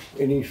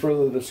 Any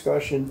further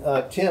discussion?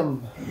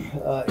 Tim,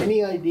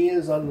 any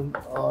ideas on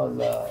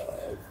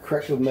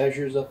corrective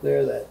measures up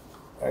there that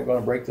are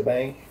gonna break the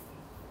bank?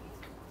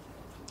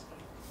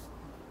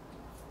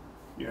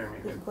 You know what I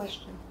mean? Good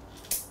question.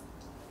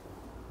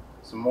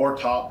 Some more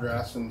top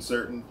dress in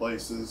certain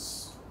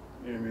places.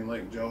 You know what I mean?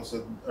 Like Joe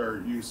said,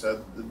 or you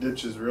said, the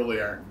ditches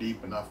really aren't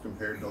deep enough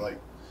compared to like,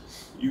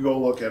 you go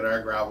look at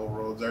our gravel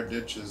roads, our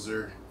ditches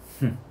are,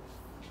 you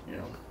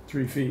know,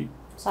 3 feet.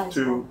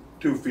 Sizable.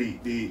 2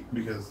 feet deep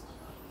because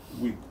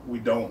we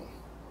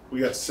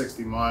got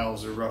 60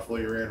 miles or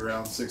roughly right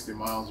around 60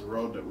 miles of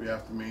road that we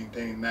have to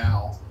maintain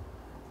now.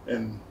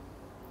 And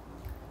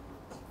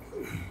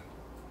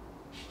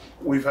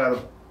we've had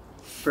a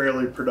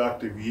fairly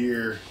productive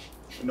year.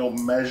 We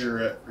don't measure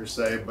it per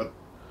se, but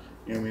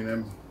you know what I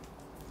mean,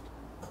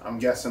 I'm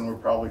guessing we're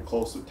probably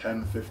close to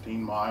 10 to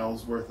 15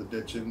 miles worth of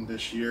ditching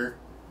this year.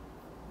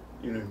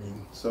 You know what I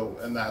mean? So,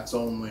 and that's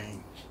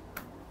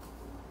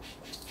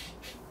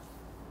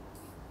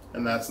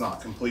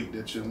not complete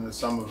ditching.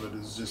 Some of it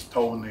is just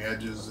towing the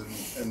edges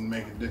and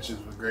making ditches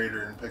with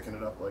grader and picking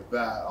it up like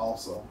that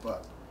also.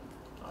 But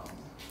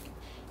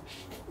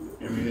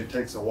I mean, it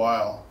takes a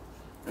while,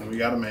 and we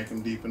got to make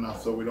them deep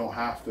enough so we don't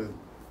have to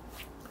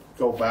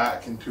go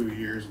back in 2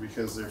 years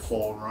because they're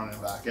full and running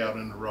back out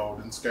in the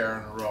road and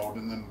scarring the road,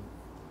 and then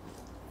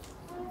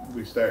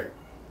we start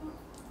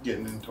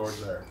getting in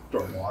towards our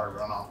stormwater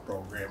runoff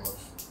program of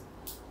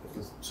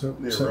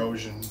the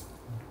erosion.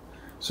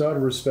 So out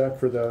of respect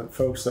for the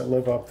folks that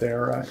live up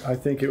there, I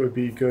think it would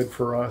be good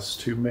for us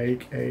to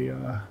make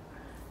a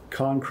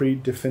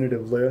concrete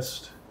definitive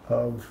list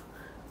of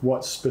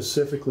what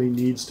specifically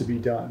needs to be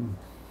done.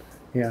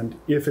 And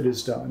if it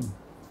is done,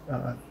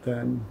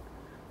 then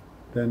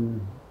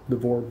the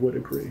board would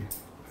agree.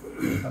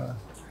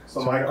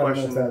 So my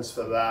question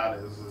to that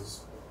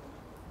is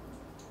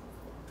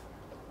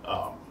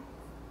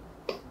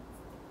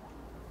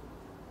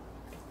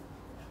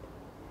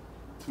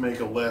to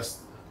make a list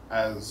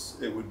as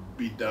it would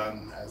be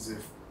done as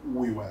if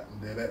we went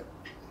and did it.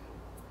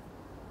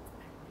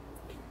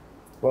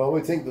 Well,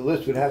 we think the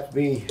list would have to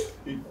be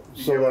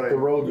so that the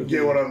road would get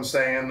be. what I'm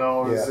saying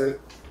though, is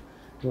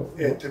Yeah.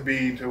 it to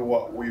be to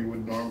what we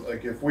would normally,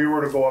 like if we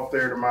were to go up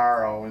there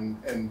tomorrow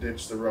and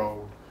ditch the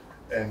road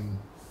and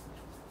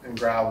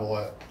gravel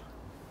it,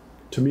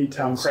 To meet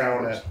town and crown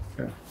standards.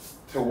 it Yeah.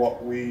 to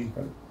what we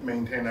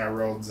maintain our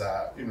roads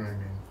at, you know what I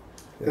mean?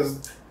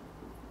 Because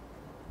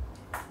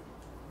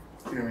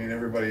you know what I mean,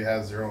 everybody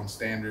has their own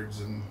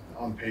standards and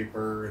on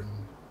paper and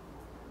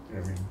you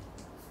know what I mean.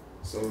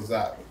 So is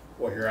that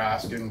what you're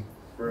asking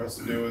for us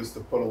to do, is to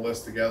put a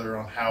list together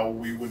on how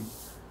we would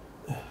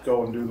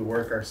go and do the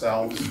work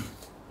ourselves?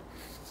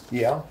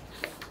 Yeah,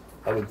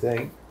 I would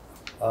think.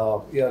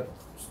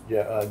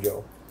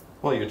 Joe.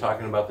 Well, you're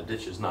talking about the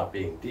ditches not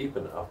being deep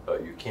enough,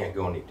 but you can't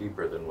go any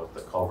deeper than what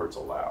the culverts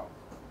allow.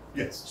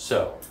 Yes.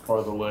 So,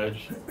 Or the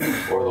ledge.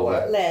 or the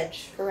ledge.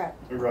 Ledge,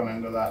 correct. We run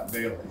into that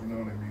daily, you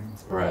know what I mean?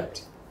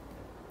 Right.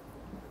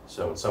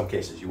 So in some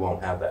cases, you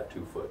won't have that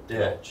 2-foot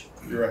ditch.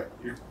 You're right.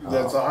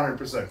 That's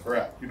 100%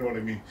 correct. You know what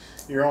I mean?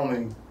 We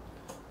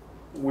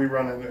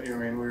run into, you know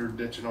what I mean, we were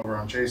ditching over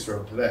on Chase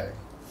Road today.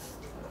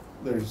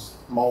 There's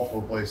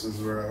multiple places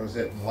where I was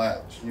hitting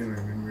ledge. You know what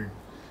I mean?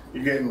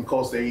 You're getting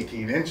close to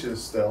 18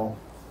 inches still,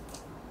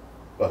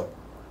 but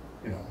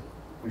you know,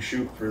 we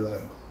shoot for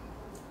the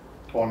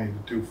 20 to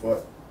 2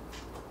 foot.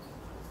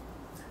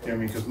 You know what I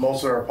mean? Because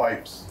most of our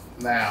pipes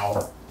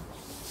now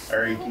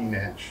are 18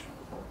 inch.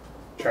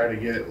 Try to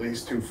get at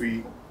least 2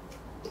 feet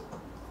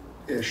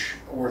ish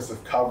worth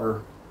of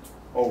cover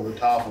over the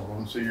top of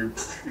them. So your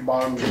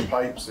bottom of your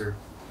pipes are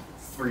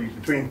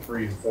between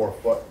 3 and 4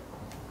 foot.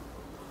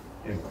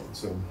 Anyway,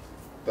 so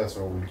that's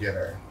where we get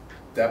our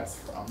depth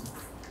from.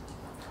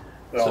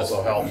 It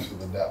also helps with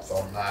the depth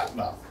on that,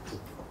 not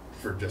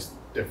for just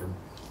different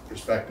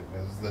perspective.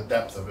 Is the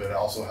depth of it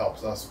also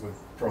helps us with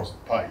frozen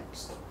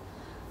pipes.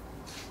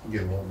 You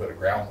get a little bit of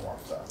ground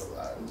warmth out of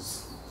that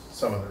is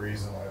some of the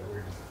reason why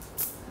we're.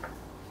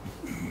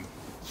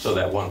 So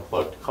that one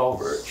plugged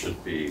culvert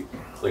should be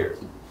cleared.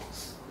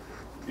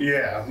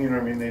 Yeah, you know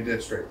what I mean? They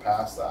did straight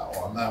past that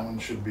one. That one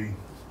should be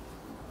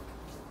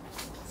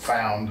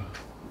found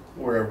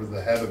wherever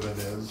the head of it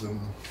is, and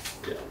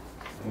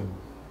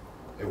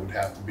it would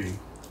have to be,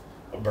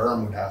 a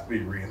berm would have to be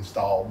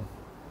reinstalled,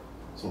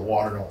 so the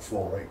water don't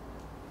flow right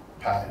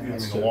past. I mean,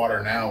 the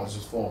water now is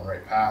just flowing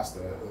right past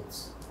it.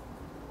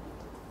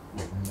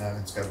 And then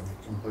it's got to be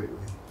completely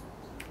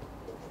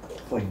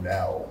cleaned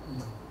out.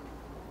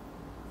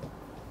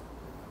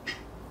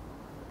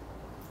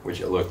 Which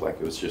it looked like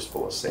it was just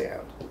full of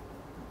sand.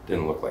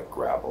 Didn't look like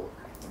gravel.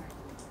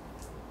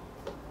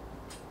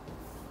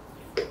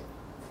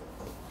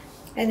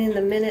 And in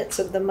the minutes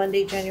of the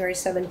Monday, January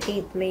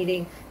 17th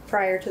meeting,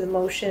 prior to the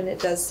motion, it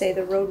does say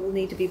the road will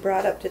need to be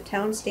brought up to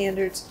town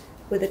standards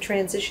with a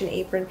transition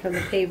apron from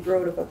the paved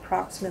road of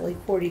approximately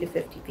 40 to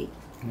 50 feet.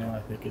 No, I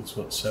think it's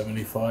what,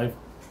 75?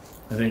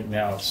 I think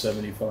now it's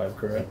 75,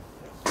 correct?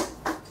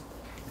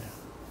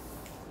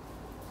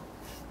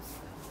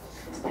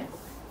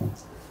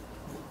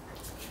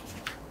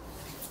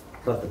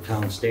 But the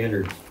town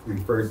standard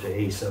referred to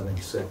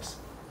A76,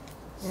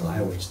 the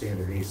highway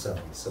standard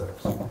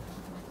A76. I'm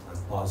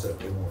positive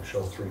they won't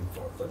show 3 and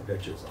 4 foot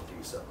ditches on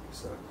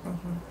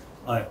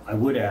A76. I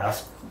would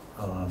ask,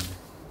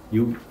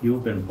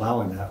 you've been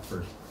plowing that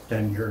for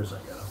 10 years, I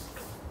guess.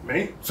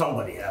 Me?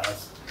 Somebody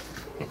has.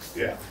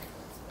 Yeah.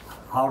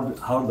 How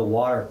did the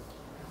water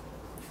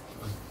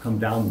come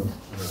down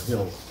the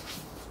hill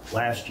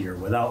last year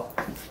without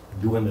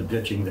doing the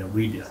ditching that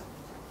we did?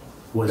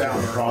 Was it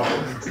a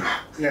problem?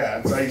 Yeah,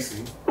 it's icy.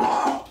 You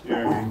know what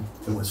I mean?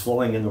 It was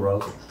flowing in the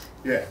road.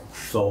 Yeah.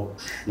 So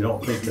you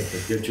don't think that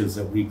the ditches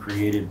that we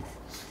created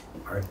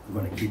are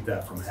going to keep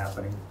that from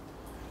happening?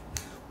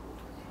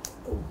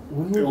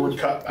 It would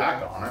cut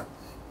back on it.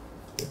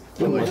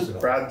 Like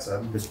Brad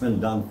said. It's been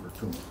done for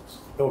 2 months.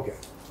 Okay.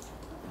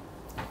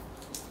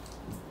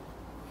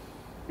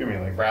 You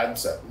mean like Brad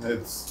said,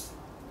 it's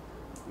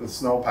the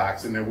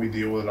snowpacks, and then we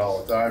deal with it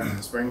all the time in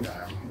the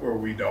springtime, where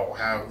we don't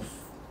have,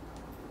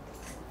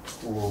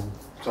 well,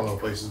 some of the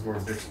places we're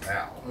ditching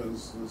now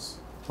is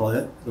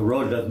Well, the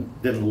road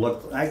didn't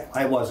look,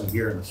 I wasn't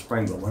here in the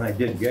spring, but when I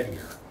did get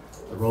here,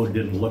 the road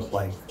didn't look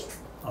like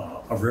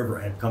a river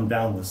had come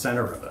down the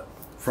center of it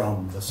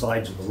from the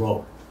sides of the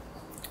road.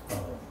 It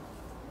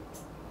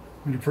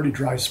was a pretty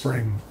dry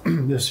spring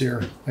this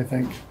year, I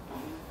think.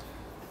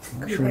 I'm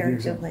not sure the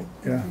exact- Comparatively.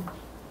 Yeah.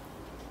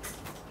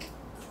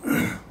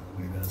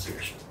 Maybe that's the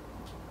issue.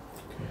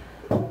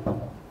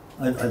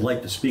 I'd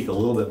like to speak a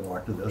little bit more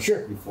to this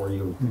before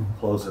you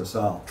close this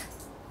out.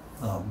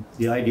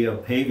 The idea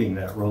of paving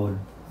that road,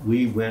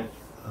 we went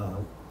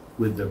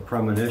with the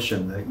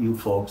premonition that you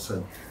folks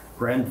had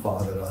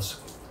grandfathered us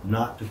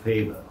not to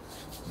pave it.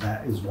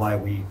 That is why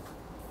we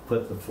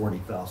put the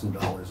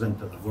 $40,000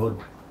 into the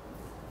roadway,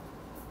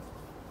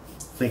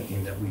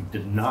 thinking that we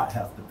did not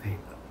have to pave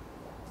it.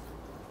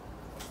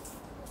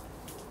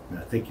 And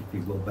I think if you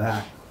go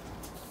back,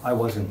 I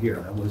wasn't here.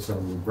 That was a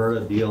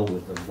Roberta deal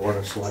with the Board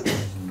of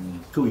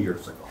Selectmen 2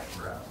 years ago,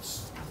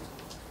 perhaps.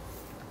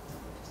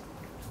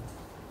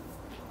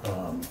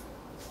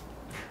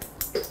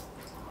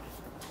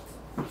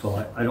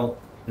 So I don't,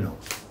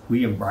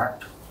 we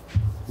embarked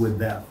with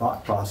that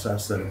thought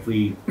process that if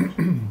we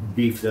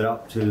beefed it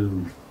up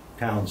to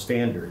town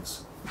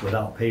standards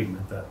without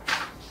pavement, that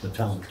the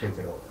town would take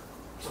it over.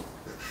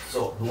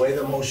 So the way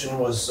the motion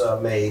was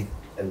made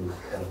and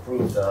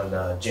approved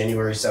on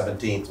January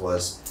 17th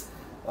was,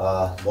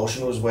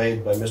 motion was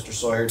made by Mr.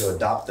 Sawyer to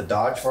adopt the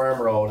Dodge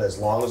Farm Road as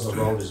long as the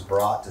road is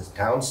brought to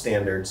town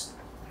standards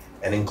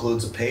and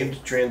includes a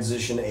paved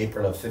transition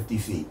apron of 50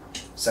 feet.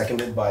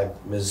 Seconded by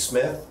Ms.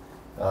 Smith,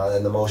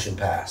 and the motion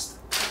passed.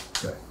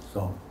 Okay,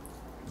 so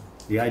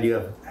the idea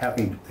of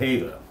having to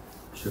pave it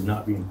should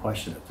not be in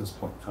question at this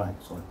point in time.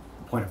 So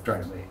the point I'm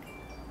trying to make.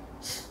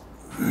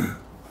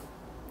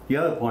 The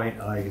other point,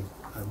 I'm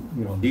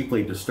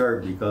deeply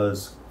disturbed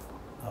because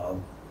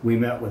we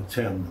met with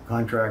Tim, the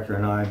contractor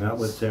and I met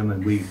with Tim,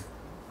 and we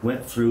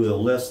went through the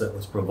list that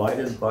was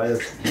provided by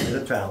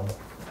the town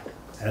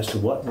as to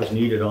what was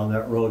needed on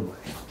that roadway.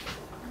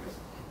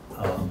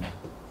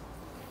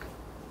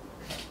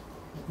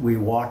 We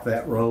walked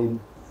that road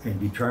and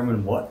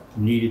determined what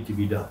needed to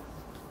be done.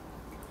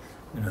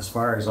 And as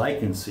far as I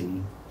can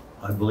see,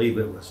 I believe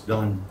it was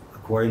done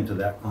according to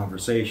that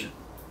conversation.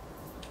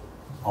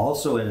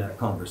 Also in that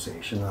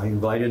conversation, I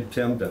invited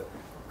Tim to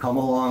come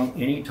along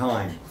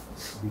anytime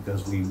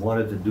because we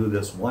wanted to do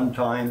this one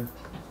time,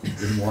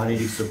 didn't want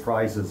any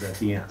surprises at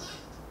the end.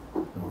 I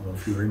don't know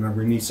if you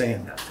remember me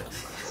saying that,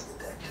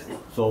 Tim.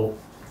 So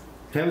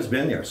Tim's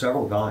been there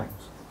several times.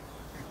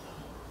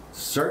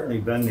 Certainly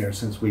been there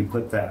since we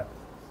put that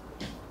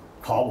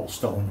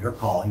cobblestone, you're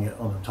calling it,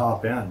 on the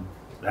top end.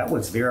 That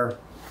was there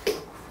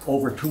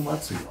over 2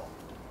 months ago.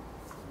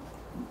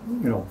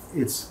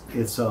 It's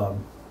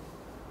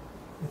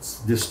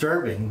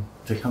disturbing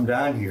to come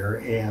down here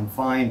and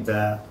find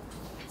that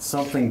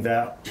something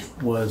that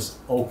was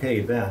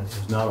okay then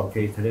is not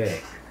okay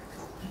today.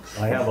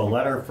 I have a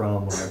letter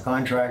from a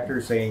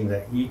contractor saying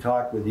that he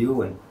talked with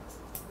you and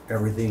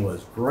everything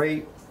was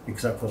great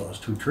except for those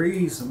 2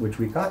 trees which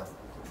we cut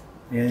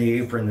and the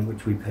apron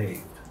which we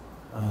paved.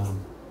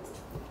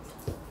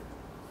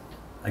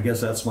 I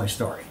guess that's my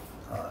story.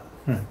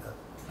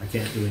 I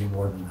can't do any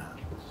more than that.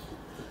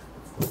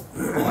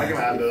 I can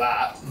add to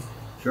that.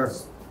 Sure.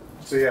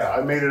 So yeah,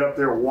 I made it up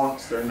there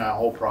once during that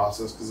whole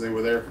process because they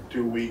were there for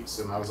 2 weeks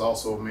and I was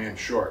also a man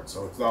short.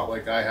 So it's not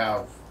like I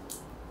have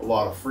a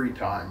lot of free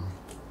time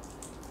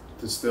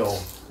to still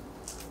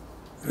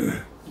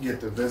get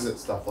to visit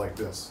stuff like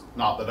this.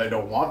 Not that I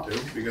don't want to,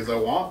 because I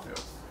want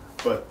to,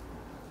 but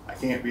I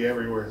can't be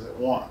everywhere at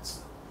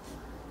once.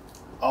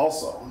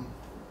 Also,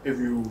 if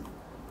you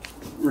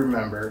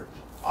remember,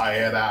 I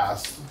had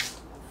asked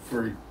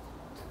for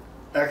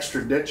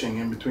extra ditching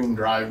in between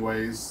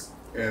driveways,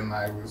 and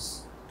I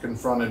was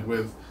confronted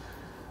with,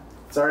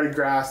 it's already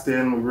grassed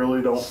in, we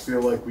really don't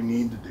feel like we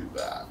need to do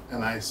that.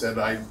 And I said,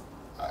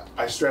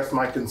 I stressed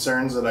my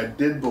concerns that I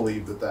did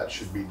believe that that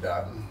should be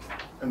done.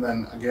 And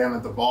then again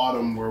at the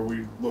bottom where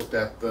we looked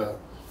at the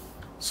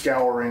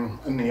scouring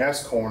in the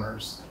S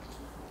corners,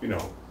 you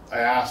know, I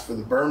asked for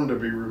the berm to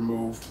be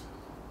removed,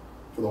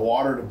 for the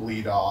water to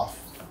bleed off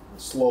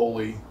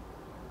slowly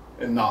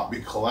and not be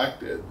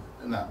collected.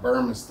 And that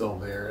berm is still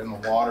there and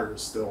the water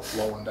is still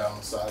flowing down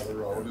the side of the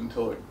road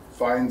until it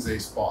finds a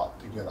spot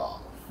to get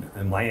off.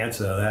 And my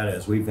answer to that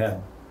is we've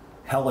had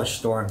hellish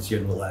storms here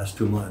in the last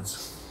 2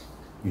 months.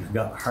 You've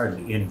got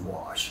hardly any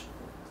wash.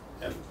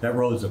 And that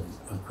road's a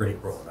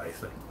great road, I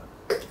think.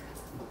 But,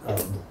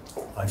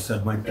 I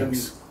said my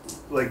piece.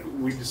 Like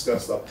we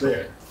discussed up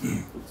there,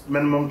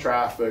 minimum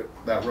traffic,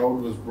 that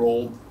road was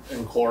rolled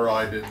and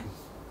chlorided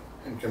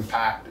and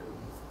compacted.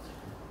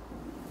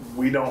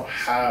 We don't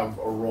have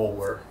a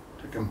roller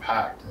to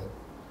compact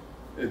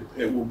it.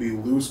 It will be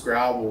loose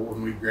gravel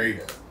when we grade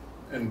it.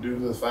 And due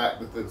to the fact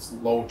that it's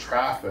low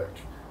traffic,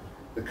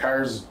 the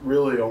cars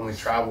really only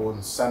travel in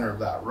the center of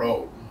that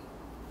road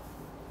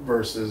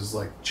versus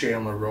like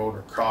Chandler Road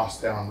or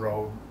Crosstown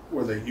Road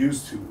where they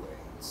use 2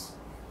 lanes.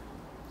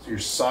 So your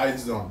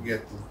sides don't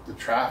get the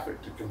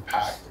traffic to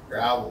compact the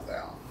gravel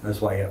down. That's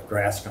why you have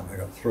grass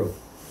coming up through,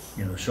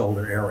 you know,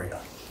 shoulder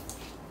area.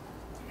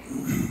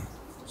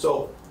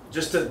 So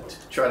just to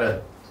try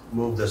to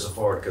move this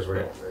forward, because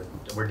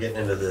we're getting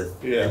into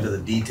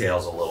the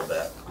details a little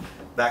bit.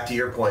 Back to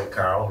your point,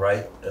 Carl,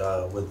 right?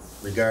 With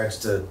regards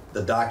to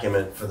the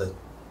document for the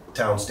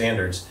town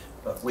standards,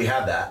 we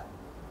have that.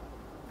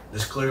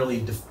 This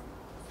clearly,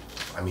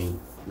 I mean,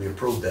 we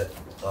approved it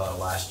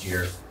last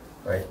year,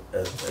 right?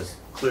 As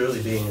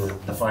clearly being the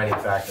defining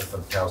factor for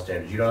the town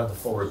standards. You don't have the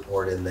full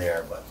report in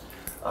there,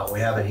 but we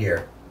have it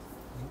here.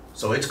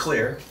 So it's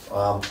clear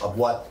of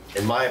what,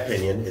 in my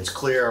opinion, it's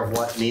clear of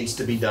what needs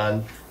to be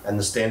done and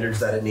the standards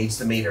that it needs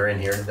to meet are in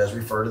here. It does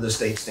refer to the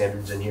state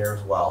standards in here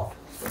as well,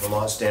 the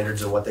Vermont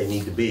standards and what they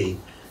need to be.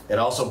 It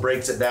also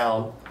breaks it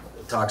down.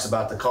 It talks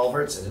about the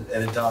culverts and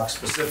it talks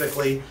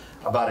specifically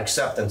about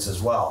acceptance as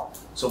well.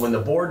 So when the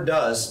board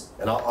does,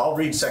 and I'll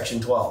read section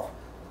 12,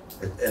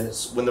 and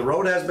it's when the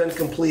road has been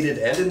completed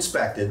and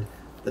inspected,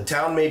 the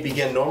town may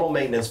begin normal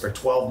maintenance for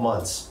 12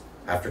 months.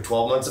 After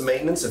 12 months of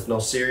maintenance, if no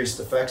serious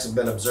defects have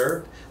been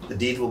observed, the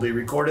deed will be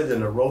recorded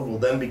and the road will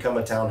then become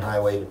a town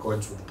highway in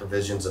accordance with the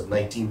provisions of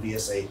 19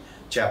 VSA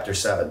Chapter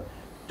 7.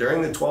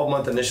 During the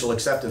 12-month initial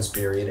acceptance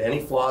period, any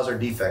flaws or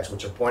defects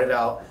which are pointed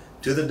out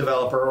to the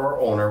developer or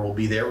owner will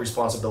be their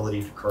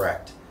responsibility to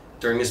correct.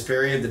 During this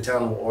period, the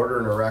town will order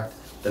and erect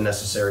the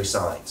necessary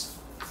signs,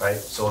 right?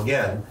 So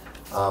again,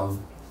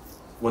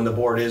 when the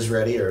board is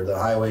ready or the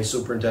highway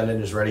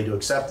superintendent is ready to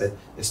accept it,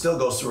 it still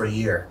goes through a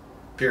year,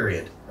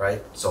 period,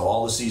 right? So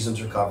all the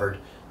seasons are covered.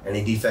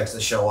 Any defects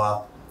that show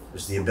up,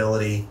 there's the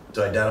ability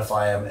to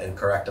identify them and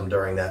correct them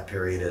during that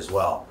period as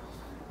well.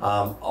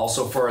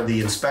 Also for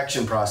the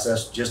inspection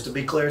process, just to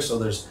be clear, so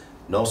there's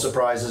no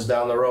surprises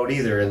down the road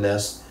either in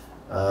this.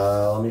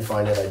 Let me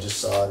find it, I just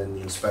saw it in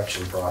the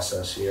inspection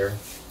process here.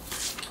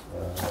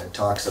 It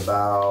talks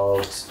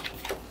about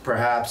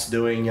perhaps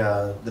doing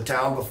the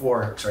town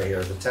before, sorry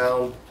here, the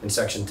town in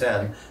section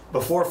 10,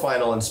 before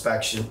final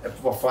inspection,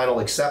 before final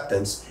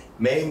acceptance,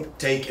 may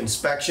take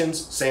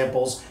inspections,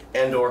 samples,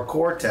 and or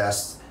core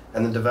tests,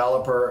 and the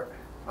developer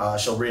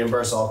shall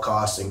reimburse all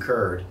costs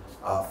incurred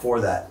for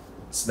that.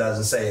 It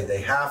doesn't say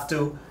they have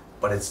to,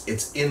 but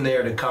it's in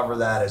there to cover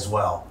that as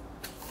well,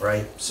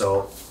 right?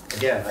 So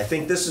again, I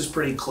think this is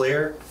pretty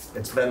clear.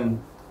 It's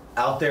been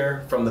out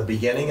there from the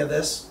beginning of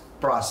this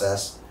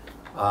process.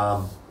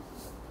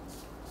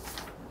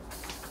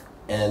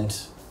 And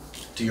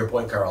to your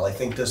point, Carl, I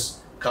think this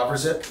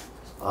covers it.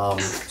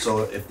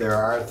 So if there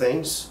are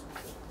things,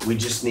 we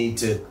just need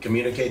to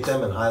communicate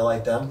them and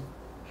highlight them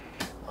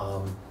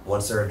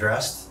once they're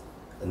addressed.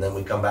 And then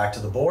we come back to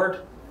the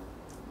board.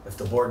 If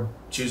the board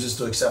chooses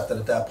to accept it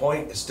at that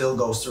point, it still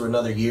goes through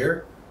another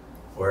year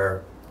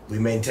where we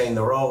maintain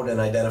the road and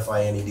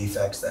identify any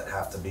defects that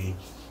have to be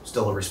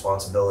still the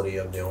responsibility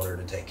of the owner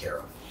to take care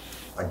of.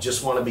 I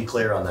just want to be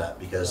clear on that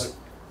because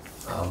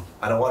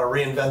I don't want to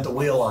reinvent the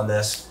wheel on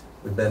this.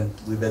 We've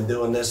been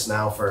doing this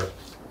now for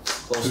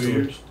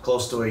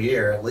close to a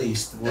year at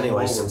least.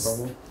 Anyway,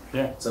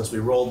 since we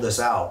rolled this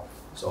out,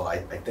 so I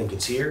think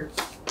it's here.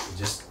 We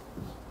just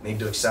need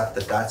to accept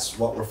that that's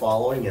what we're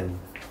following, and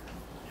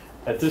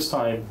at this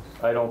time,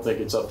 I don't think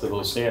it's up to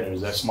those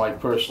standards. That's my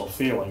personal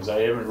feelings.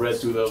 I haven't read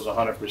through those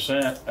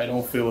 100%. I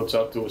don't feel it's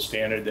up to a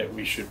standard that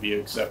we should be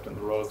accepting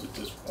the roads at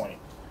this point.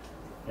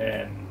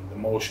 And the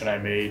motion I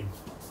made,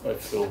 I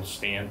feel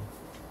stand.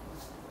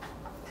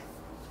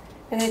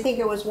 And I think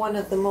it was one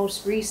of the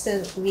most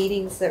recent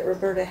meetings that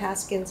Roberta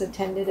Haskins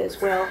attended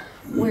as well,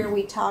 where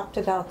we talked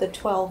about the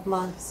 12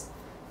 months.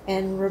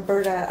 And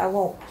Roberta, I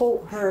won't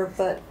quote her,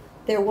 but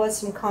there was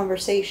some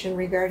conversation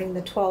regarding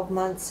the 12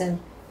 months and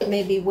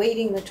maybe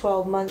waiting the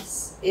 12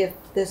 months if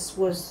this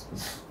was,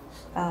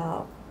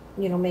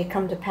 may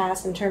come to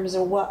pass in terms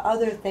of what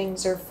other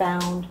things are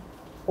found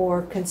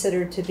or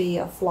considered to be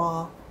a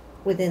flaw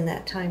within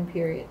that time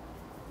period.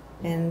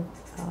 And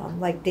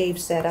like Dave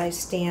said, I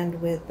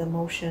stand with the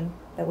motion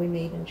that we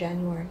made in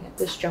January at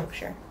this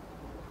juncture.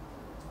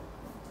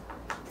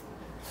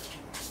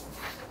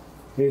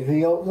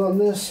 Anything else on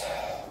this?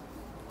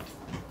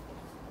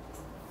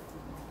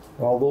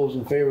 All those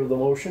in favor of the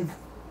motion?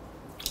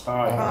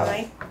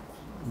 Aye.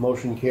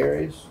 Motion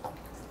carries.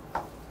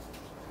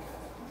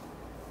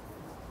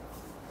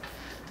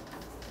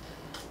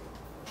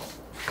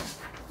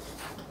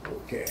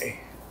 Okay.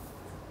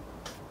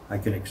 I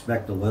can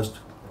expect a list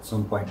at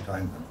some point in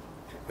time.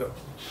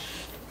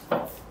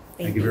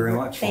 Thank you very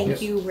much.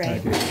 Thank you,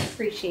 Ray.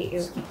 Appreciate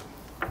you.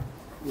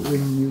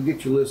 When you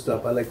get your list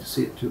up, I'd like to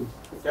see it too.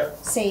 Yep.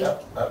 Same.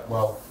 Yep.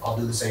 Well, I'll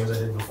do the same as I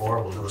did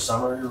before. We'll do a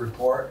summary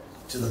report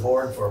to the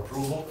board for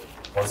approval.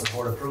 Once the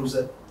board approves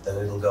it, then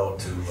it'll go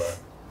to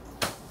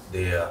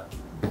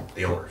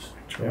the owners.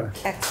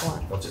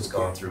 Excellent. Once it's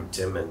gone through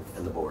Tim and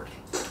the board.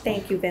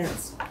 Thank you,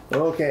 Vince.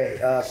 Okay,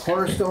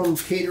 Cornerstone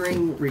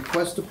Catering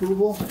request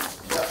approval.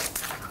 Yep.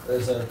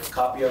 There's a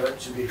copy of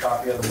it, should be a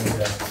copy of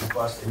the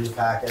request in your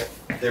packet.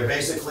 They're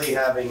basically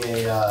having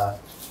a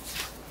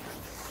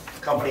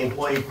company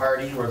employee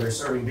party where they're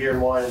serving beer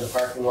and wine in the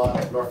parking lot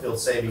at Northfield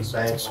Savings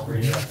Bank over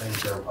here on Penn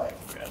Turnpike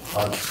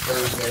on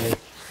Thursday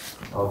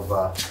of,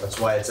 that's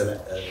why it's an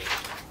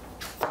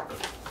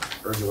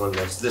urgent one,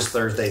 that's this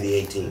Thursday, the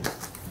 18th.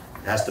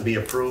 It has to be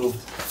approved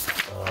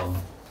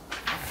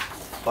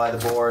by the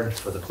board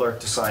for the clerk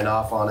to sign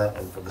off on it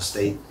and for the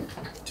state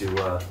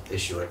to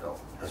issue it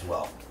as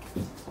well.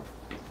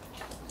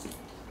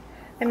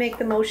 I make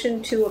the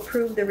motion to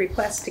approve the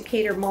request to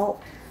cater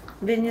malt,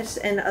 vinous,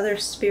 and other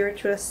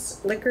spirituous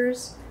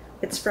liquors.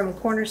 It's from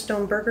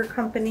Cornerstone Burger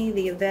Company.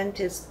 The event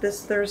is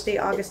this Thursday,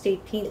 August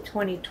 18th,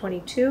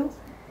 2022.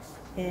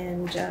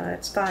 And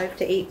it's 5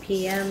 to 8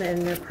 p.m.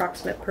 and the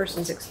approximate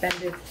persons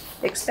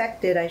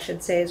expected, I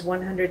should say, is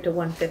 100 to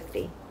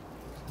 150.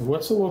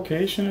 What's the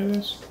location of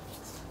this?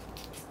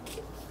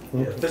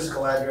 The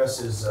physical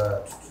address is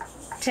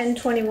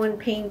 1021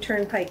 Payne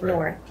Turnpike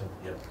North,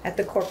 yep. at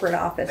the corporate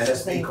office.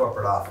 NSB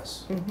corporate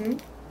office. Mm-hmm.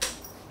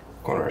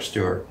 Corner of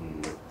Stewart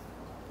and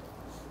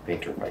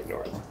Painter Pike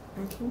North.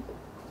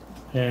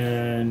 Mm-hmm.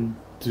 And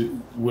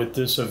with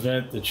this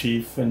event, the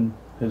chief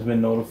has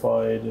been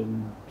notified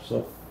and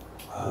stuff?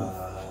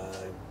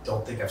 I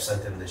don't think I've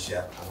sent him this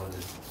yet. I wanted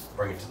to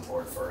bring it to the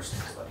board first,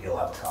 but he'll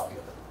have a copy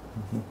of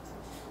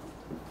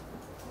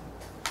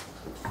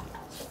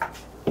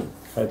it.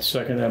 I'd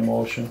second that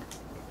motion.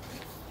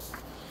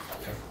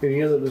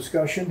 Any other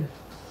discussion?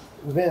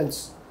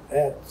 Vince,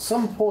 at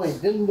some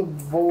point, didn't the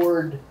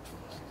board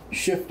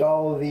shift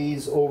all of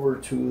these over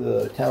to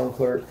the town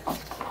clerk?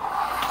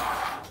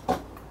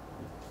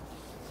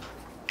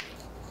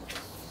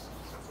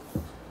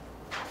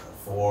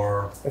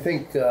 For I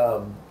think,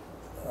 well,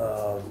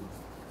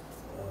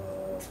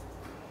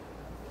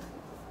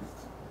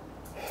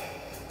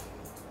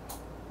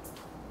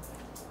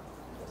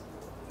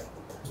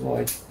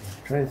 I'm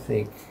trying to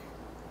think.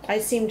 I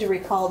seem to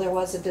recall there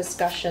was a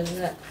discussion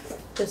that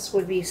this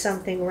would be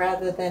something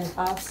rather than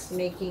us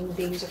making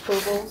these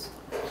approvals.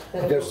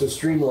 Just to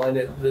streamline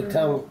it, the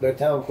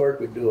town clerk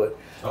would do it.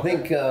 Okay.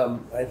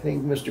 I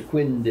think Mr.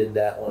 Quinn did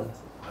that one,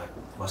 I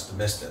must have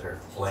missed it or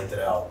blanked it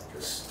out,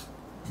 because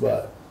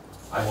but,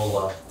 I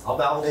will, I'll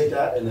validate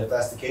that, and if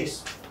that's the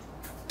case,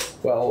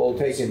 well, we'll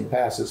take and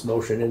pass this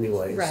motion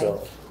anyway,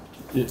 so.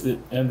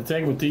 And the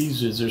thing with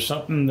these is there's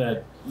something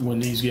that when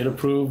these get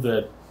approved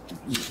that,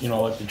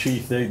 like the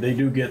chief, they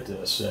do get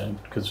this, and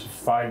because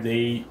 5 to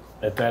 8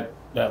 at that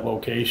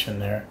location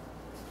there,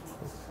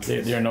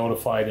 they're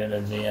notified in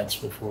advance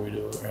before we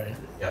do it, right?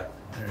 yeah.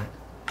 Right.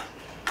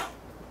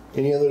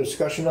 Any other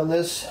discussion on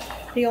this?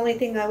 The only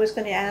thing I was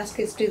going to ask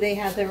is, do they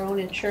have their own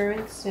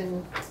insurance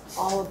and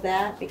all of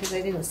that? Because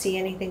I didn't see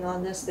anything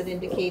on this that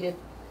indicated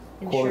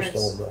insurance.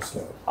 Cornerstone must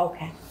have.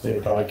 Okay, They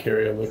probably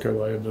carry a liquor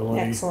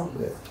liability. excellent.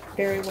 Yeah.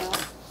 Very well.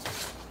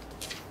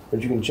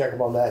 But you can check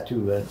them on that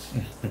too, Vince.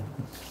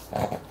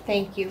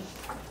 Thank you.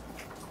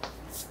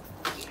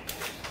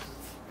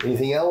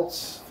 Anything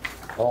else?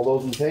 All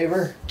those in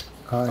favor?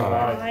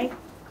 Aye.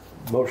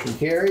 Motion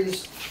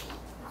carries.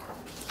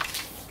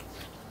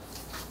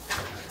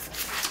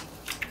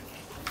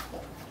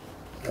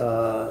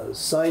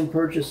 Sign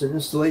purchase and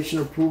installation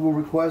approval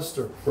request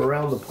for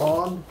around the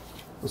pond.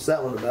 What's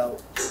that one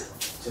about?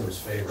 Tim's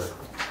favorite.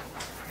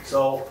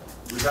 So,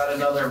 we've had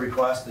another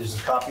request, there's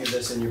a copy of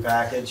this in your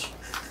package,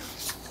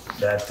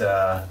 that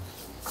a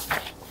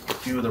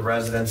few of the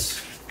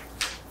residents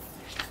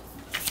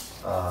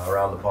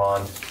around the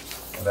pond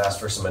have asked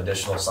for some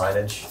additional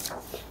signage.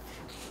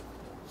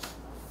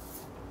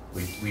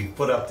 We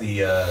put up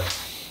the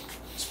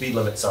speed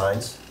limit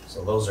signs,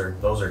 so those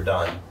are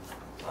done,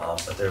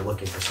 but they're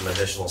looking for some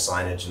additional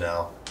signage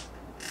now.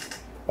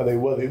 Are they,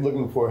 what are they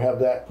looking for, have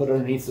that put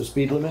underneath the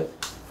speed limit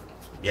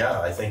Yeah,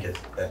 I think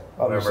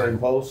on the same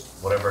post?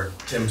 whatever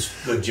Tim's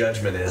good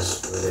judgment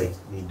is, where they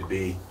need to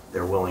be,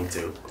 they're willing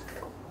to.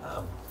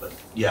 But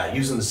yeah,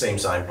 using the same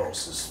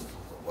signposts is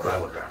what I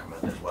would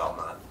recommend as well,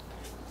 not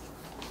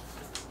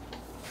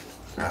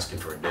asking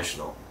for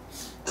additional.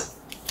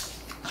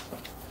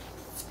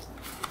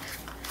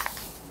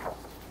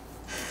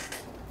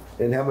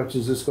 And how much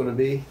is this gonna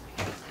be?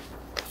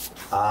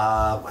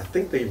 I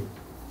think the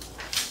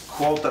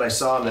quote that I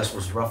saw on this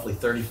was roughly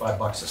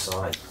 $35 a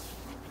sign.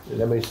 And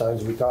how many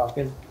signs are we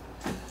talking?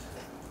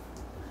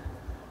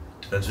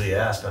 Depends who you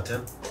ask, huh,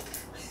 Tim?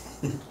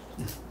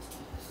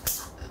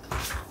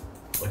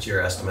 What's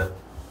your estimate?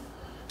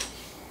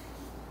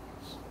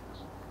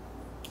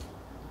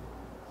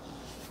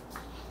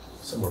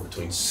 Somewhere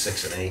between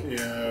 6 and 8.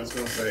 Yeah, I was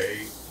gonna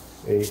say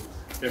 8.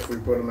 if we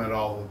put them at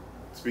all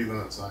the speed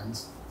limit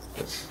signs.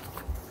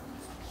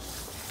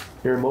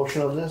 Your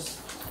motion on this?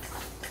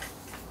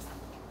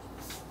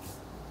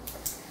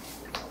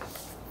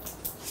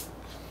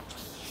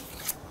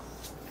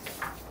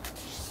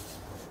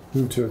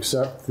 Move to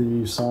accept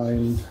the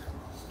sign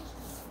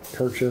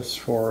purchase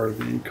for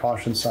the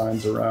caution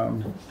signs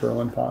around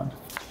Berlin Pond.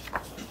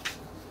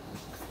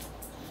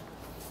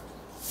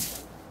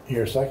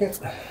 Here, second?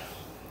 I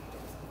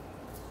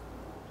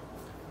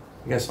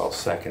guess I'll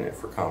second it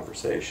for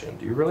conversation.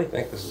 Do you really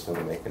think this is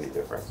gonna make any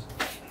difference?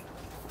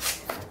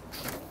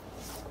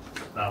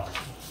 No.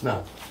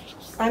 No.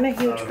 I'm a huge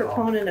Not at all.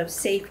 proponent of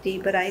safety,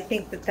 but I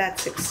think that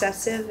that's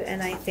excessive,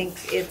 and I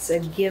think it's a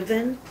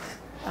given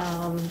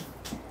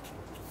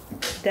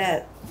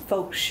that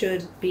folks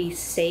should be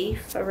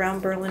safe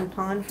around Berlin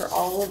Pond for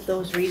all of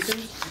those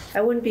reasons.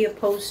 I wouldn't be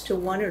opposed to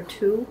 1 or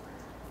 2,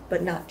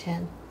 but not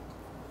 10.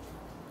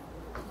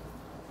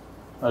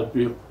 I'd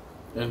be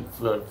in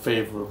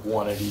favor of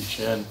one at each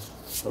end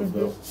of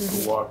the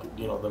walk,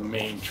 the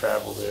main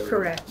travel area.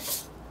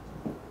 Correct.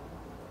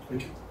 We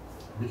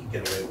could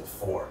get away with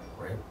 4,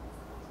 right?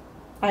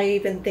 I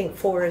even think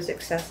 4 is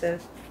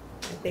excessive.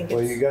 I think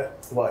Well, you it's,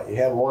 got, what, you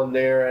have one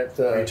there at,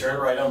 You turn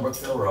right on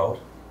Brookfield Road,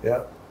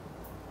 yep,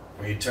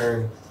 or you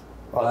turn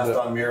on left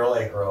the, on Mirror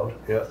Lake Road.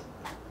 yep.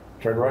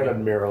 Turn right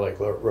on Mirror Lake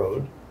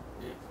Road.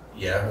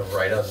 Yeah,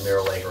 right on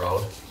Mirror Lake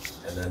Road,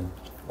 and then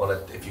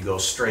if you go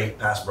straight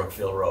past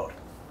Brookfield Road.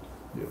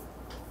 Yep.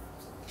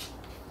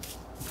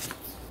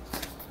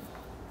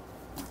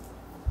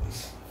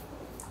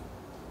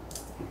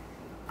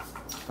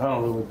 I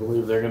don't really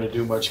believe they're gonna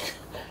do much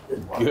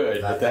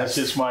good, but that's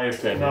just my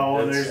opinion. No,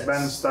 and That's- there's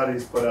been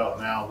studies put out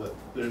now that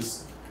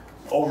there's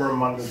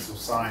overabundance of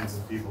signs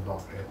and people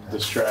don't pay attention.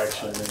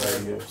 Distraction and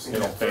they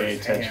don't pay any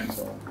attention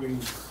to them.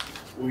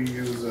 We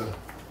use a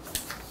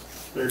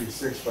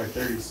 36 by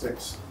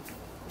 36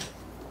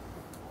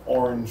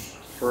 orange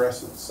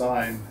fluorescent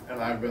sign,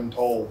 and I've been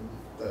told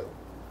that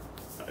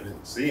I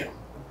didn't see them.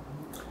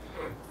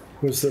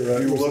 Was there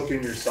If you a, look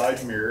in your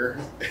side mirror,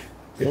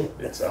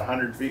 it's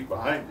 100 feet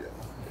behind you.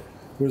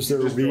 was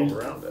there Just drove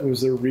around it.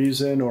 was there a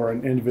reason or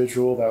an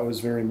individual that was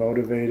very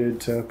motivated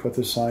to put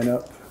the sign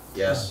up?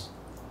 Yes.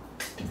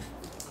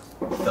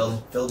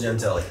 Phil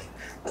Gentili.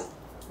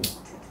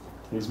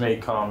 He's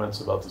made comments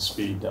about the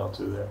speed down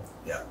through there.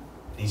 Yeah,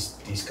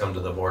 he's come to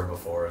the board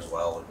before as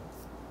well.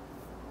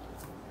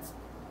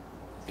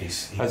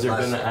 Has there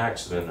been an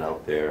accident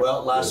out there?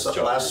 Well, last with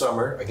joggers?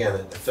 summer, again,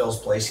 at Phil's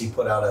place, he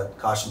put out a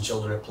caution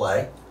children at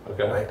play,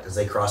 Okay. right? Because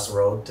they crossed the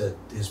road to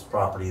his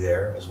property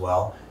there as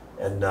well.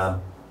 And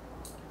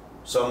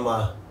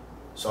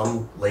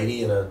some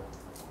lady in a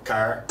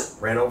car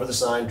ran over the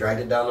sign,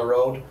 dragged it down the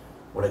road.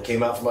 When it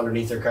came out from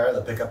underneath her car,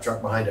 the pickup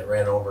truck behind it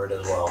ran over it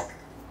as well.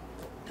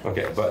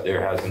 Okay, but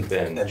there hasn't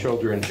been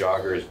children,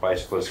 joggers,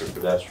 bicyclists, or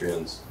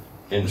pedestrians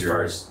As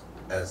far injured?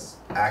 as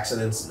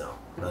accidents, no,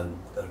 none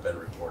that have been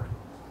reported.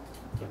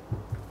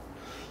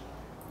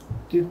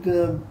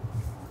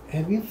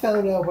 Have you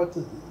found out what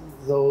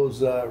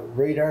those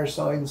radar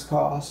signs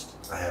cost?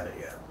 I haven't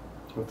yet.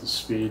 With the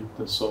speed,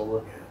 the solar.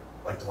 Yeah.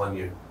 Like the one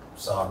you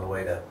saw on the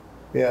way to.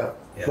 Yeah,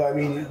 Yeah. but I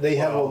mean, they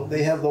have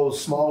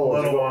those small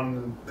ones. Little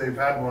one, they've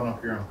had one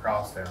up here in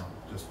Crosstown,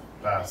 just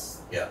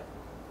past Yeah.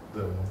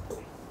 the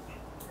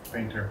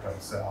painter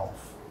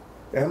itself.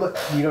 How much,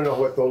 you don't know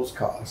what those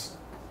cost?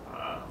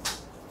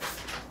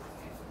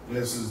 And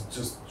this is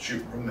just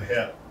shooting from the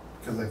hip,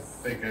 because I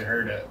think I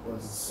heard it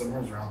was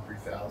somewhere around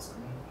 3,000.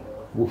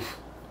 Oof.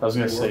 I was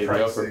gonna They were say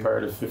the upper pricey.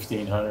 part of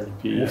 1,500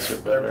 apiece or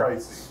They're better.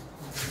 pricey.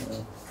 Yeah.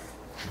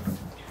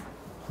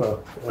 Huh,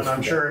 And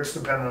I'm sure it's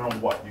dependent on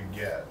what you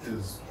get,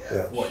 is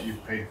Yeah. what you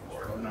pay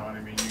for. You know what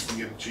I mean? You can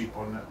get a cheap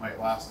one that might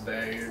last a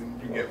day,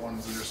 and you get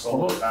ones that are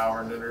solar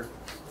powered that are,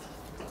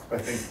 I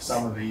think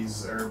some of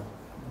these are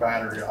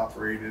battery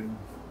operated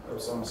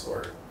of some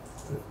sort.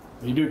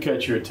 You do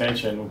catch your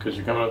attention because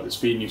you're coming up the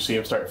speed and you see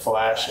them start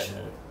flashing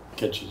and it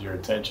catches your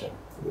attention.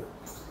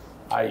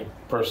 I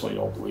personally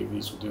don't believe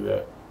these will do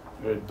that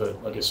good,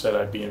 but like I said,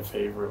 I'd be in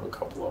favor of a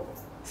couple of them.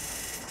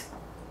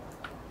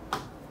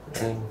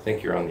 And I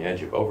think you're on the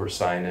edge of over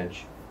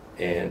signage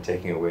and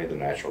taking away the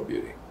natural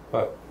beauty,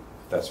 but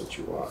if that's what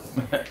you want.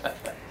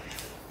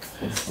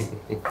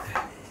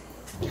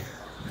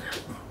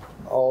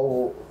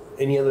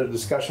 Any other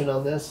discussion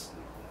on this?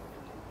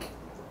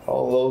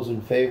 All those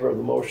in favor of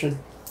the motion?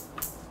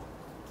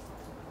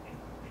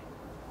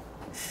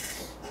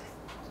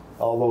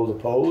 All those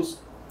opposed?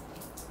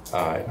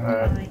 Aye.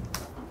 Aye.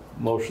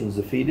 Motion's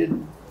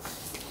defeated.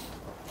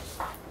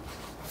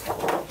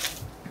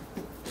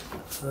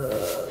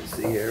 Let's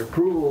see here,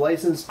 approval of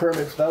license,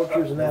 permits,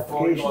 vouchers, and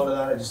Before we go on applications. to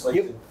that, I'd just like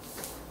Yep.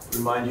 to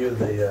remind you of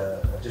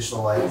the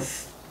additional item,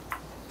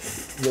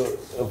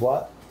 Of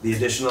what? the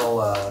additional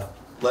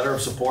letter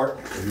of support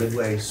for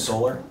Midway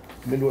Solar.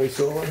 Midway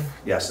Solar?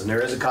 Yes, and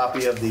there is a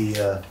copy of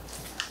the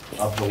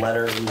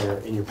letter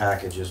in your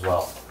package as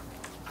well.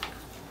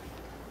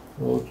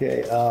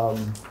 Okay,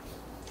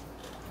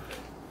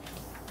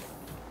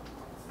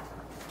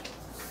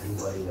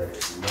 Anybody that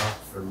is not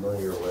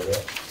familiar with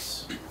it,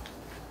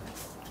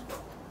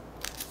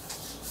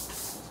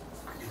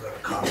 you got a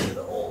copy of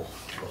the whole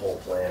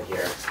plan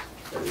here.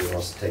 Everyone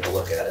wants to take a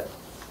look at it.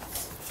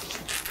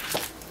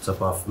 It's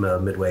up off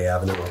Midway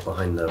Avenue, up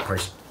behind the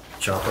Price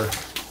Chopper.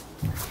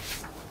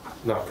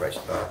 Not Price,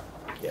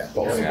 yeah.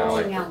 Bowling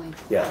alley. Bowling alley.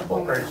 Yeah,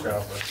 Bowling Price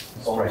alley.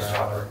 Chopper. Price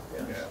Chopper,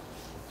 yeah. Yeah.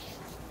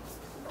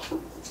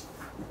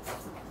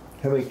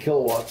 how many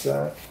kilowatts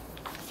that?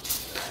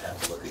 I have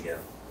to look again.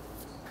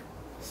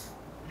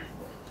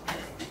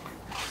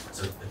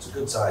 It's a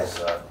good size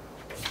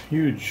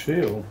Huge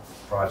field.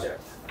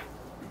 project.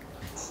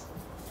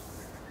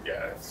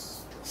 Yeah,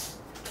 it's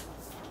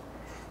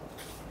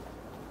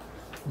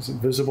Is it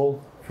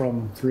visible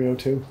from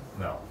 302?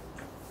 no.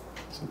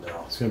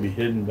 No. It's gonna be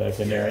hidden back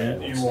in there,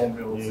 ain't it? You won't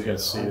be able to You see can it.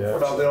 see But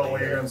that. the only way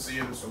you're gonna see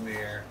it is from the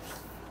air.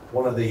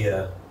 One of the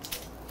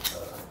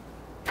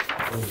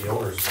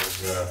owners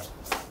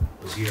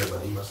was here,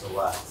 but he must have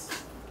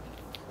left.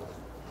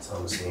 It's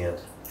on the stand.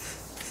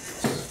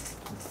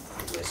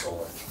 Midway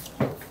Solar.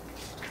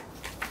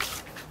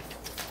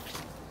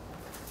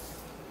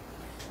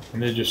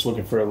 And they're just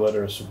looking for a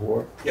letter of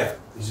support. Yeah,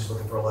 he's just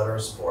looking for a letter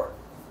of support.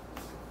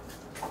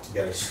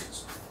 Again,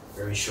 it's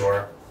very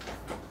short.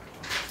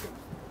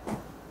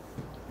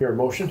 Your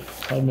motion?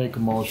 I'd make a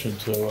motion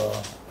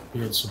to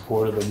be in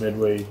support of the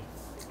Midway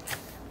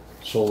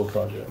Solar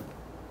Project.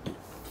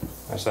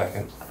 A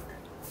second.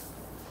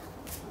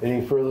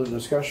 Any further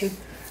discussion?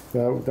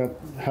 That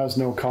has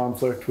no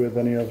conflict with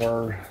any of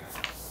our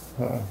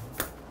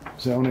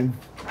zoning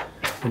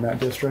in that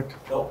district?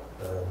 Nope.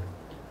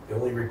 The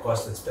only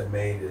request that's been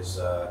made is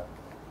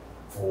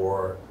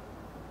for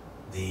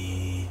at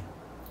the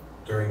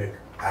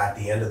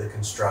end of the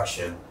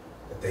construction,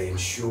 that they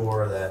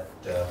ensure that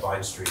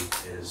Vine Street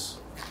is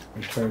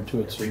Return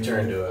to its.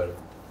 returned to a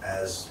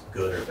as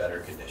good or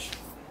better condition.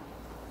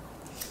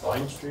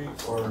 Vine Street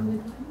or?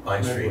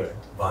 Vine Street, Midway.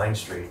 Vine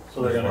Street.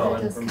 So they're gonna Well,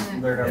 run from,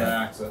 they're gonna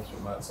Yeah. access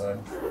from that side.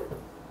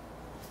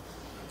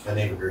 And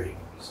they've agreed,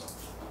 so.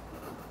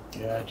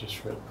 Yeah, I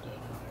just read that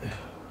in there.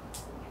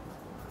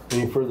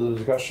 Any further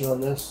discussion on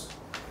this?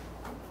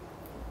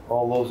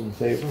 All those in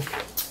favor?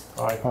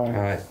 Aye.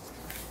 Aye.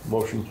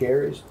 Motion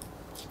carries.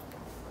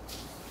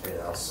 And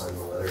I'll sign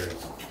the letter and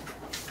put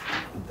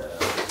that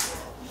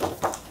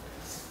out.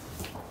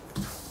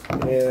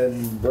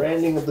 And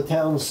branding of the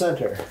town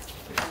center.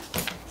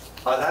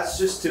 That's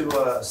just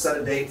to set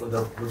a date with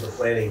the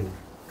planning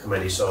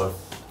committee, so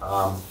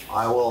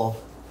I will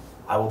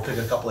pick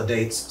a couple of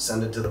dates,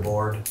 send it to the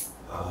board.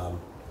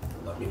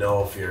 Let me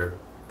know if you're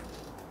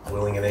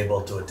willing and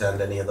able to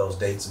attend any of those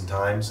dates and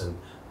times, and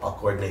I'll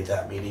coordinate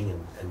that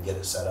meeting and get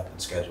it set up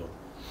and scheduled.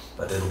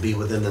 But it'll be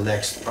within the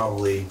next, it'll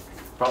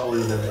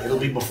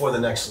be before the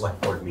next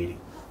select board meeting,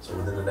 so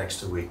within the next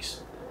 2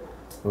 weeks.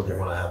 They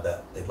wanna have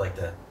that, they'd like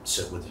to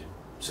sit with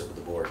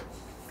the board.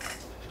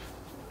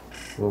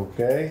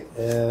 Okay,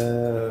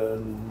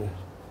 and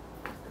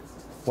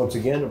once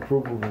again,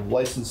 approval of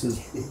licenses,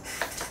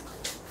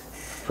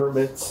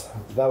 permits,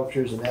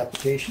 vouchers, and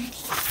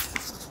applications.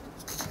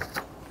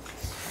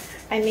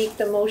 I make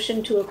the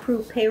motion to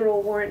approve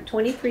payroll warrant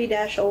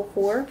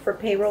 23-04 for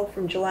payroll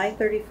from July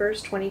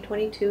 31st,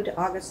 2022 to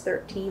August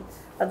 13th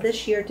of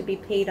this year to be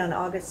paid on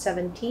August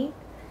 17th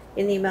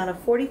in the amount of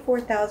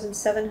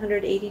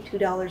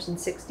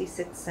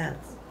 $44,782.66.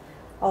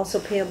 Also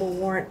payable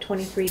warrant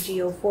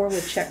 23G04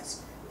 with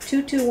checks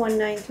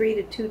 22193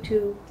 to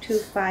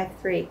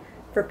 22253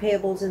 for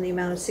payables in the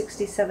amount of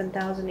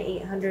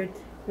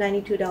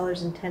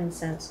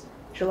 $67,892.10.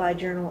 July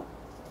general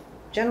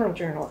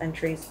journal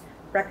entries.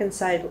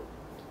 Reconciled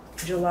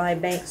July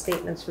bank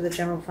statements for the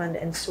general fund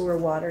and sewer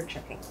water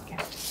checking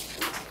account.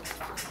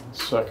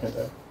 Second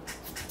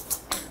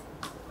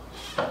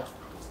that.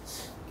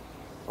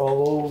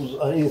 All those,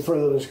 any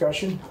further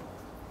discussion?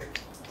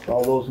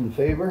 All those in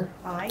favor?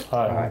 Aye.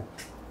 Aye.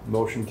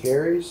 Motion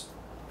carries.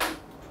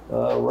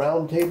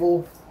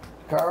 Roundtable,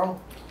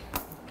 Carl?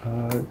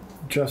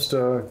 Just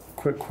a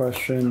quick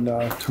question.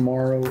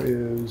 Tomorrow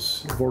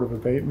is Board of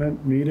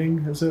Abatement meeting,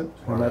 is it?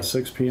 And that's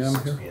 6 p.m.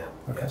 6 here? p.m.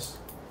 Okay. Yes.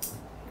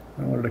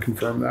 I wanted to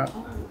confirm that.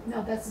 Oh,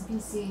 no, that's a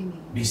BCA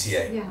meeting.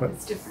 BCA. Yeah, What?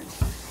 it's different.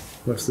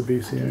 What's the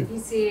BCA?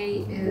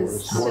 BCA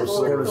is Board of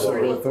Board of Civil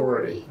Civil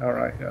Authority. All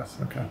right, yes,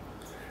 okay.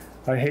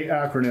 I hate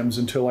acronyms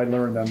until I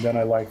learn them, then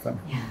I like them.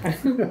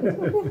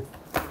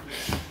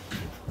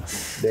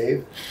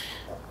 Dave?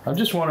 I'm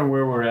just wondering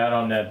where we're at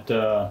on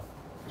that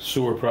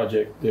sewer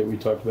project that we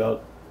talked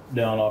about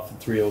down off of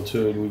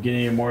 302. Do we get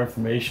any more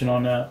information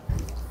on that?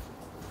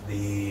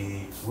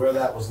 Where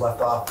that was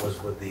left off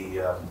was with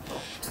the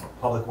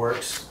Public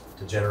Works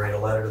to generate a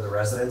letter to the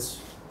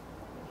residents.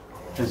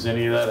 Has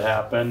any of that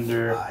happened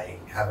or? I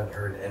haven't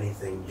heard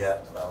anything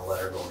yet about a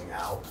letter going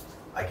out.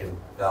 I can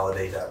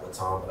validate that with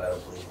Tom, but I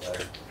don't believe the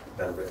letter's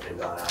been written and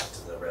gone out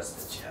to the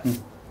residents yet.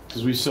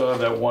 Because we still have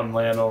that one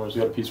landowner who's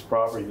got a piece of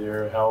property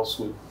there, a house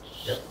with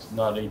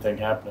not anything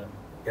happening.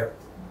 Yep,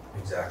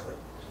 exactly.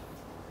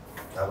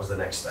 That was the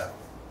next step.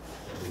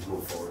 And we've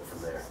moved forward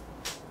from there.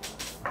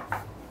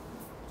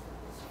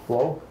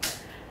 Flo?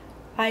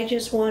 I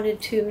just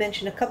wanted to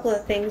mention a couple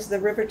of things. The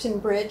Riverton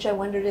Bridge, I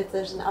wondered if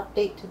there's an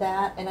update to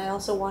that. And I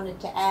also wanted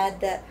to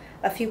add that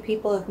a few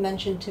people have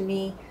mentioned to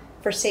me,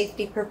 for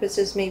safety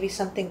purposes, maybe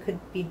something could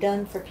be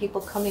done for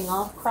people coming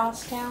off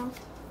Crosstown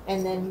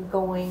and then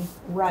going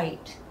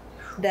right.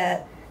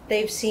 That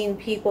they've seen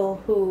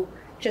people who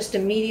just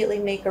immediately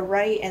make a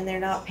right and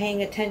they're not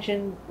paying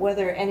attention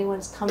whether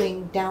anyone's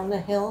coming down the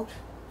hill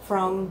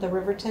from the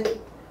Riverton,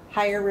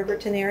 higher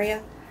Riverton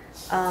area.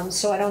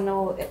 So I don't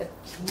know if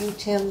you,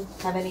 Tim,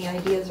 have any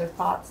ideas or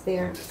thoughts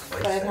there,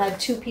 but I've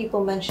had two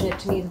people mention it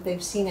to me that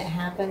they've seen it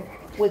happen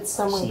with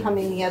someone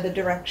coming the other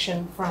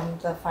direction from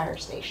the fire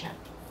station.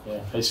 Yeah,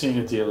 I seen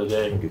it the other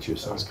day.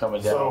 I was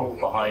coming down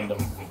behind them.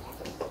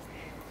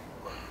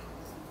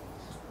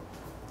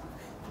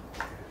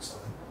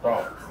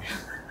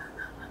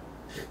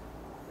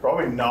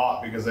 Probably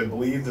not, because I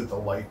believe that the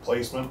light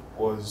placement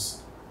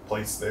was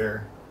placed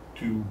there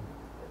to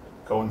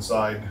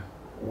coincide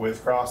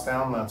with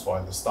Crosstown. That's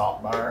why the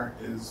stop bar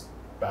is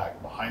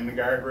back behind the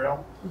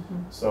guardrail.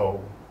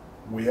 So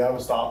we have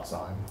a stop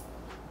sign.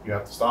 You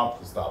have to stop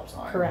at the stop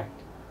sign. Correct.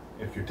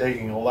 If you're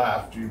taking a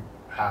left, you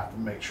have to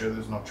make sure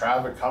there's no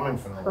traffic coming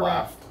from the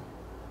Correct.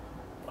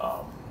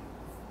 left.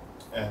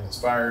 And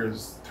as far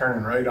as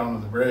turning right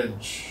onto the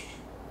bridge,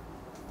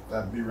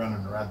 that'd be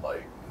running a red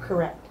light.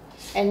 Correct.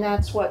 And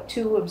that's what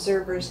two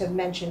observers have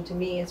mentioned to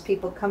me, is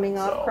people coming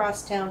off So-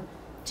 Crosstown,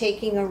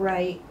 taking a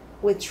right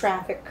with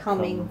traffic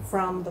coming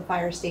from the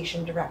fire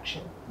station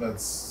direction.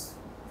 That's,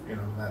 you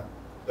know,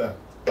 that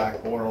back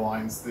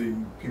borderlines, the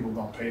people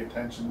don't pay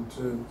attention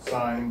to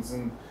signs,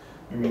 and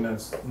I mean,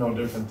 that's no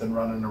different than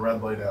running a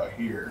red light out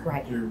here.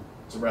 Right.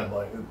 It's a red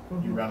light,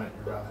 you run it,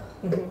 you run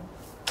it.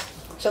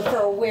 So for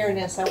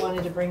awareness, I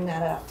wanted to bring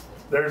that up.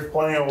 There's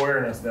plenty of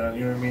awareness down,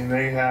 you know what I mean?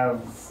 They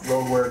have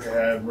road work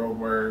ahead, road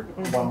work,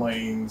 one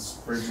lanes,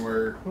 bridge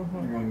work. I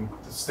mean,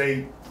 the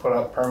state put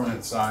up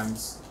permanent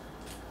signs,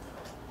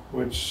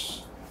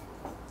 which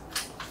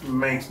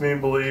makes me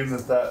believe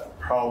that that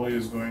probably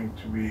is going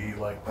to be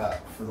like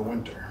that for the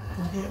winter.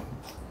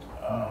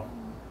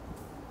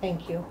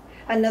 Thank you.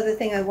 Another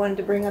thing I wanted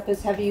to bring up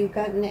is, have you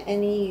gotten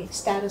any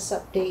status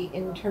update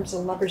in terms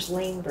of Lover's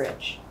Lane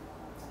Bridge?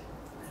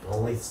 The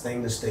only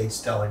thing the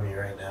state's telling me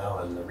right now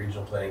and the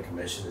Regional Planning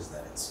Commission is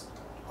that it's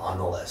on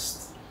the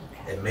list.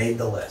 It made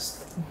the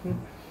list.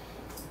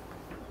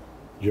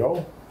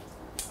 Joe?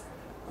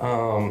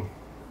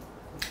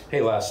 Hey,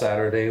 last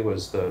Saturday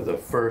was the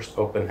first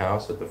open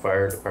house at the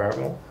fire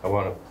department. I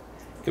want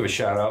to give a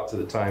shout out to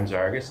the Times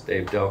Argus,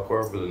 Dave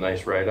Delcor, with a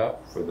nice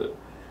write-up for the,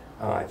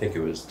 I think it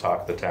was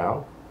Talk the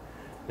Town,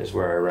 is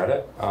where I read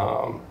it.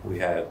 We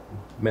had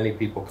many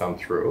people come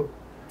through,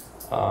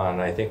 and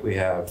I think we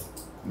have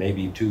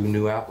maybe 2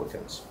 new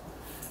applicants.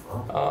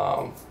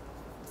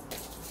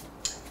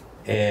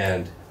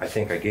 And I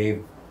think I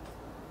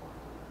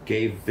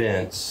gave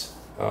Vince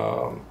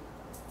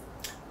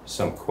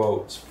some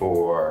quotes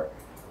for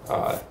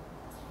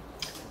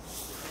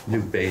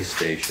new base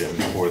station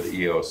for the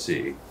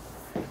EOC.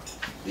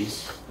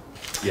 These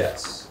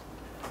Yes.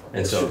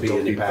 And so should be in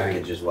he'll the be putting,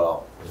 package as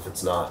well, if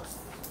it's not.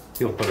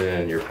 he'll put it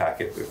in your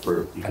packet. I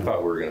thought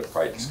we were gonna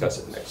probably discuss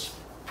it next.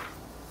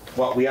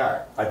 Well, we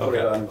are. I put it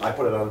Okay.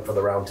 on for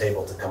the round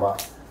table to come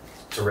up,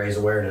 to raise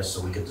awareness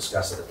so we could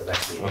discuss it at the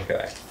next meeting.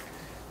 Okay.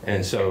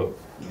 And so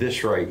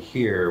this right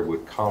here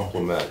would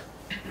complement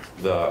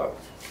the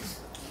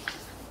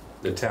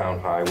town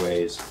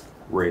highways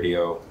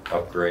radio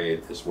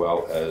upgrade, as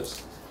well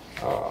as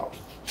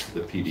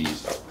the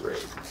PD's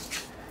upgrade.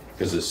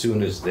 Because as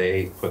soon as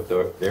they put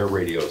their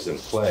radios in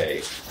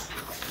play,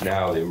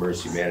 now the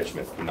emergency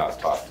management cannot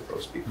talk to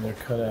those people. They're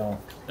cut out,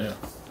 yeah.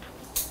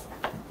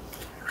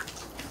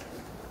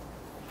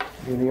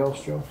 Anything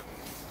else, Joe?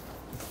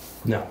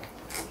 No.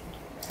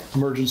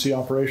 Emergency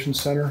Operations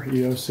Center,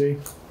 EOC.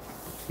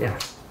 Yeah.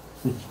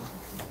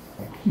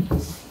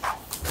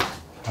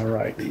 All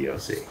right.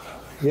 DOC.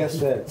 Yes,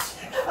 Vince.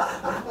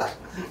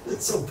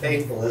 It's so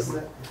painful, isn't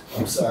it?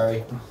 I'm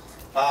sorry.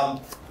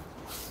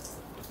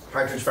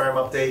 Partridge Farm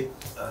update.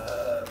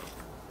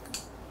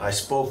 I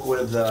spoke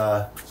with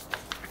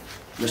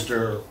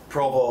Mr.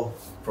 Provo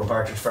from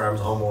Partridge Farms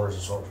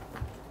Homeowners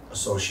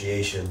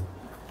Association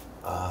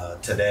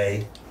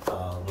today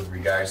with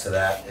regards to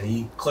that, and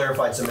he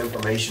clarified some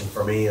information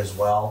for me as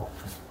well.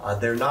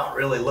 They're not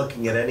really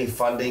looking at any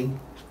funding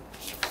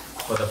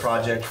for the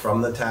project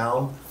from the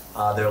town.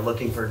 They're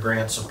looking for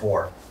grant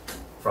support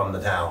from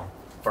the town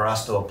for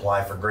us to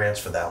apply for grants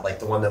for that, like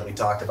the one that we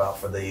talked about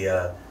for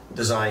the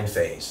design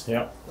phase.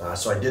 Yeah.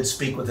 So I did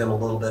speak with him a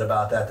little bit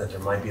about that there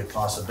might be a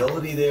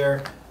possibility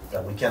there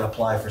that we can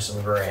apply for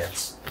some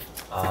grants.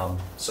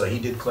 So he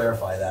did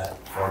clarify that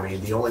for me.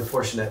 The only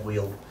portion that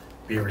we'll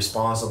be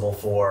responsible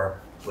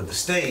for with the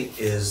state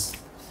is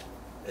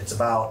it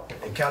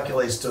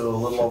calculates to a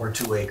little over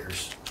 2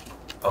 acres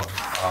of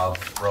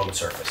road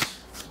surface.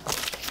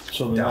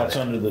 So then that's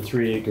under the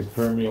 3-acre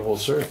permeable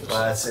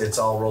surface. It's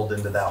all rolled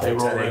into that They whole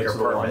roll 10-acre into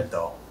the one. permit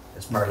though.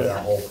 It's part of Okay.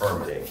 that whole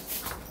permit.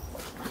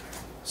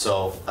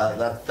 So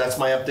that's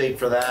my update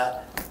for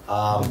that.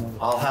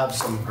 I'll have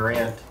some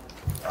grant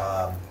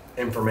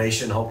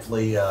information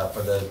hopefully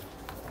for the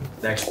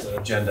next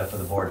agenda for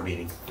the board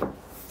meeting.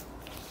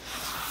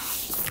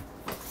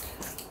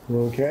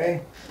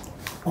 Okay.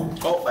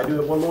 Oh, I do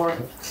have one more?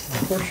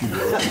 Of course you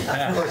do.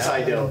 Of course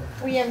I do.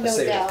 We have no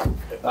Say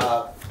it.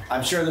 doubt.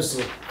 I'm sure this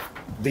will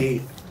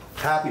be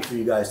happy for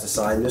you guys to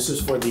sign. This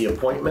is for the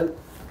appointment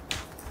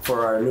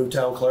for our new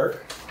town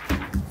clerk,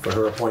 for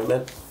her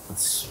appointment.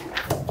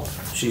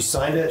 She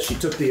signed it, she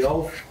took the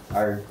oath,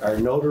 our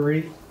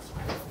notary,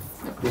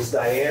 Ms.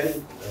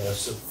 Diane,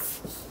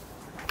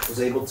 was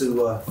able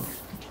to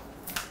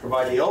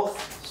provide the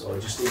oath, so I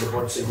just need a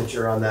board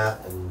signature on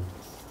that, and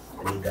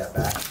I need that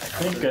back.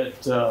 I think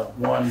that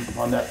one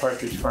on that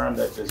Partridge Farm,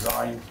 that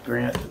design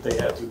grant that they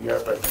had through the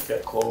ARPA, I think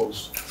that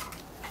closed.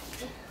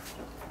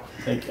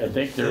 I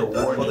think they're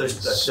awarded. Well,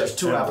 there's 2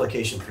 September.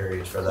 application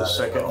periods for that. The as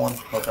second well. one?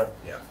 Okay.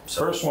 Yeah.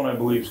 So, First one, I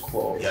believe, is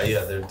closed.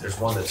 yeah, there's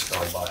one that's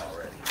gone by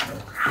already.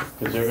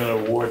 Because they're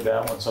gonna award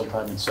that one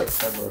sometime in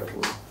September, I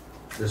believe.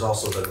 There's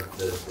also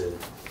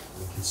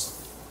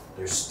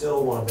there's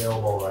still one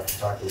available, I can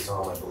talk to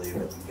Tom, I believe,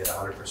 that we can get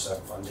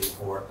 100% funding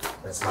for.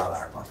 That's not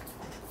our money.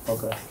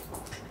 Okay.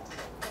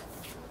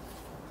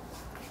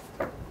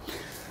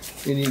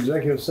 Any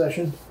executive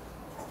session?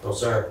 No,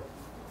 sir.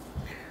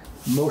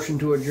 Motion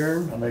to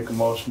adjourn? I'll make a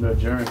motion to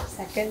adjourn.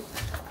 Second.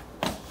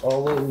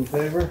 All those in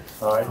favor?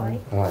 Aye.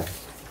 Aye.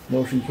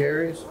 Motion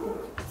carries.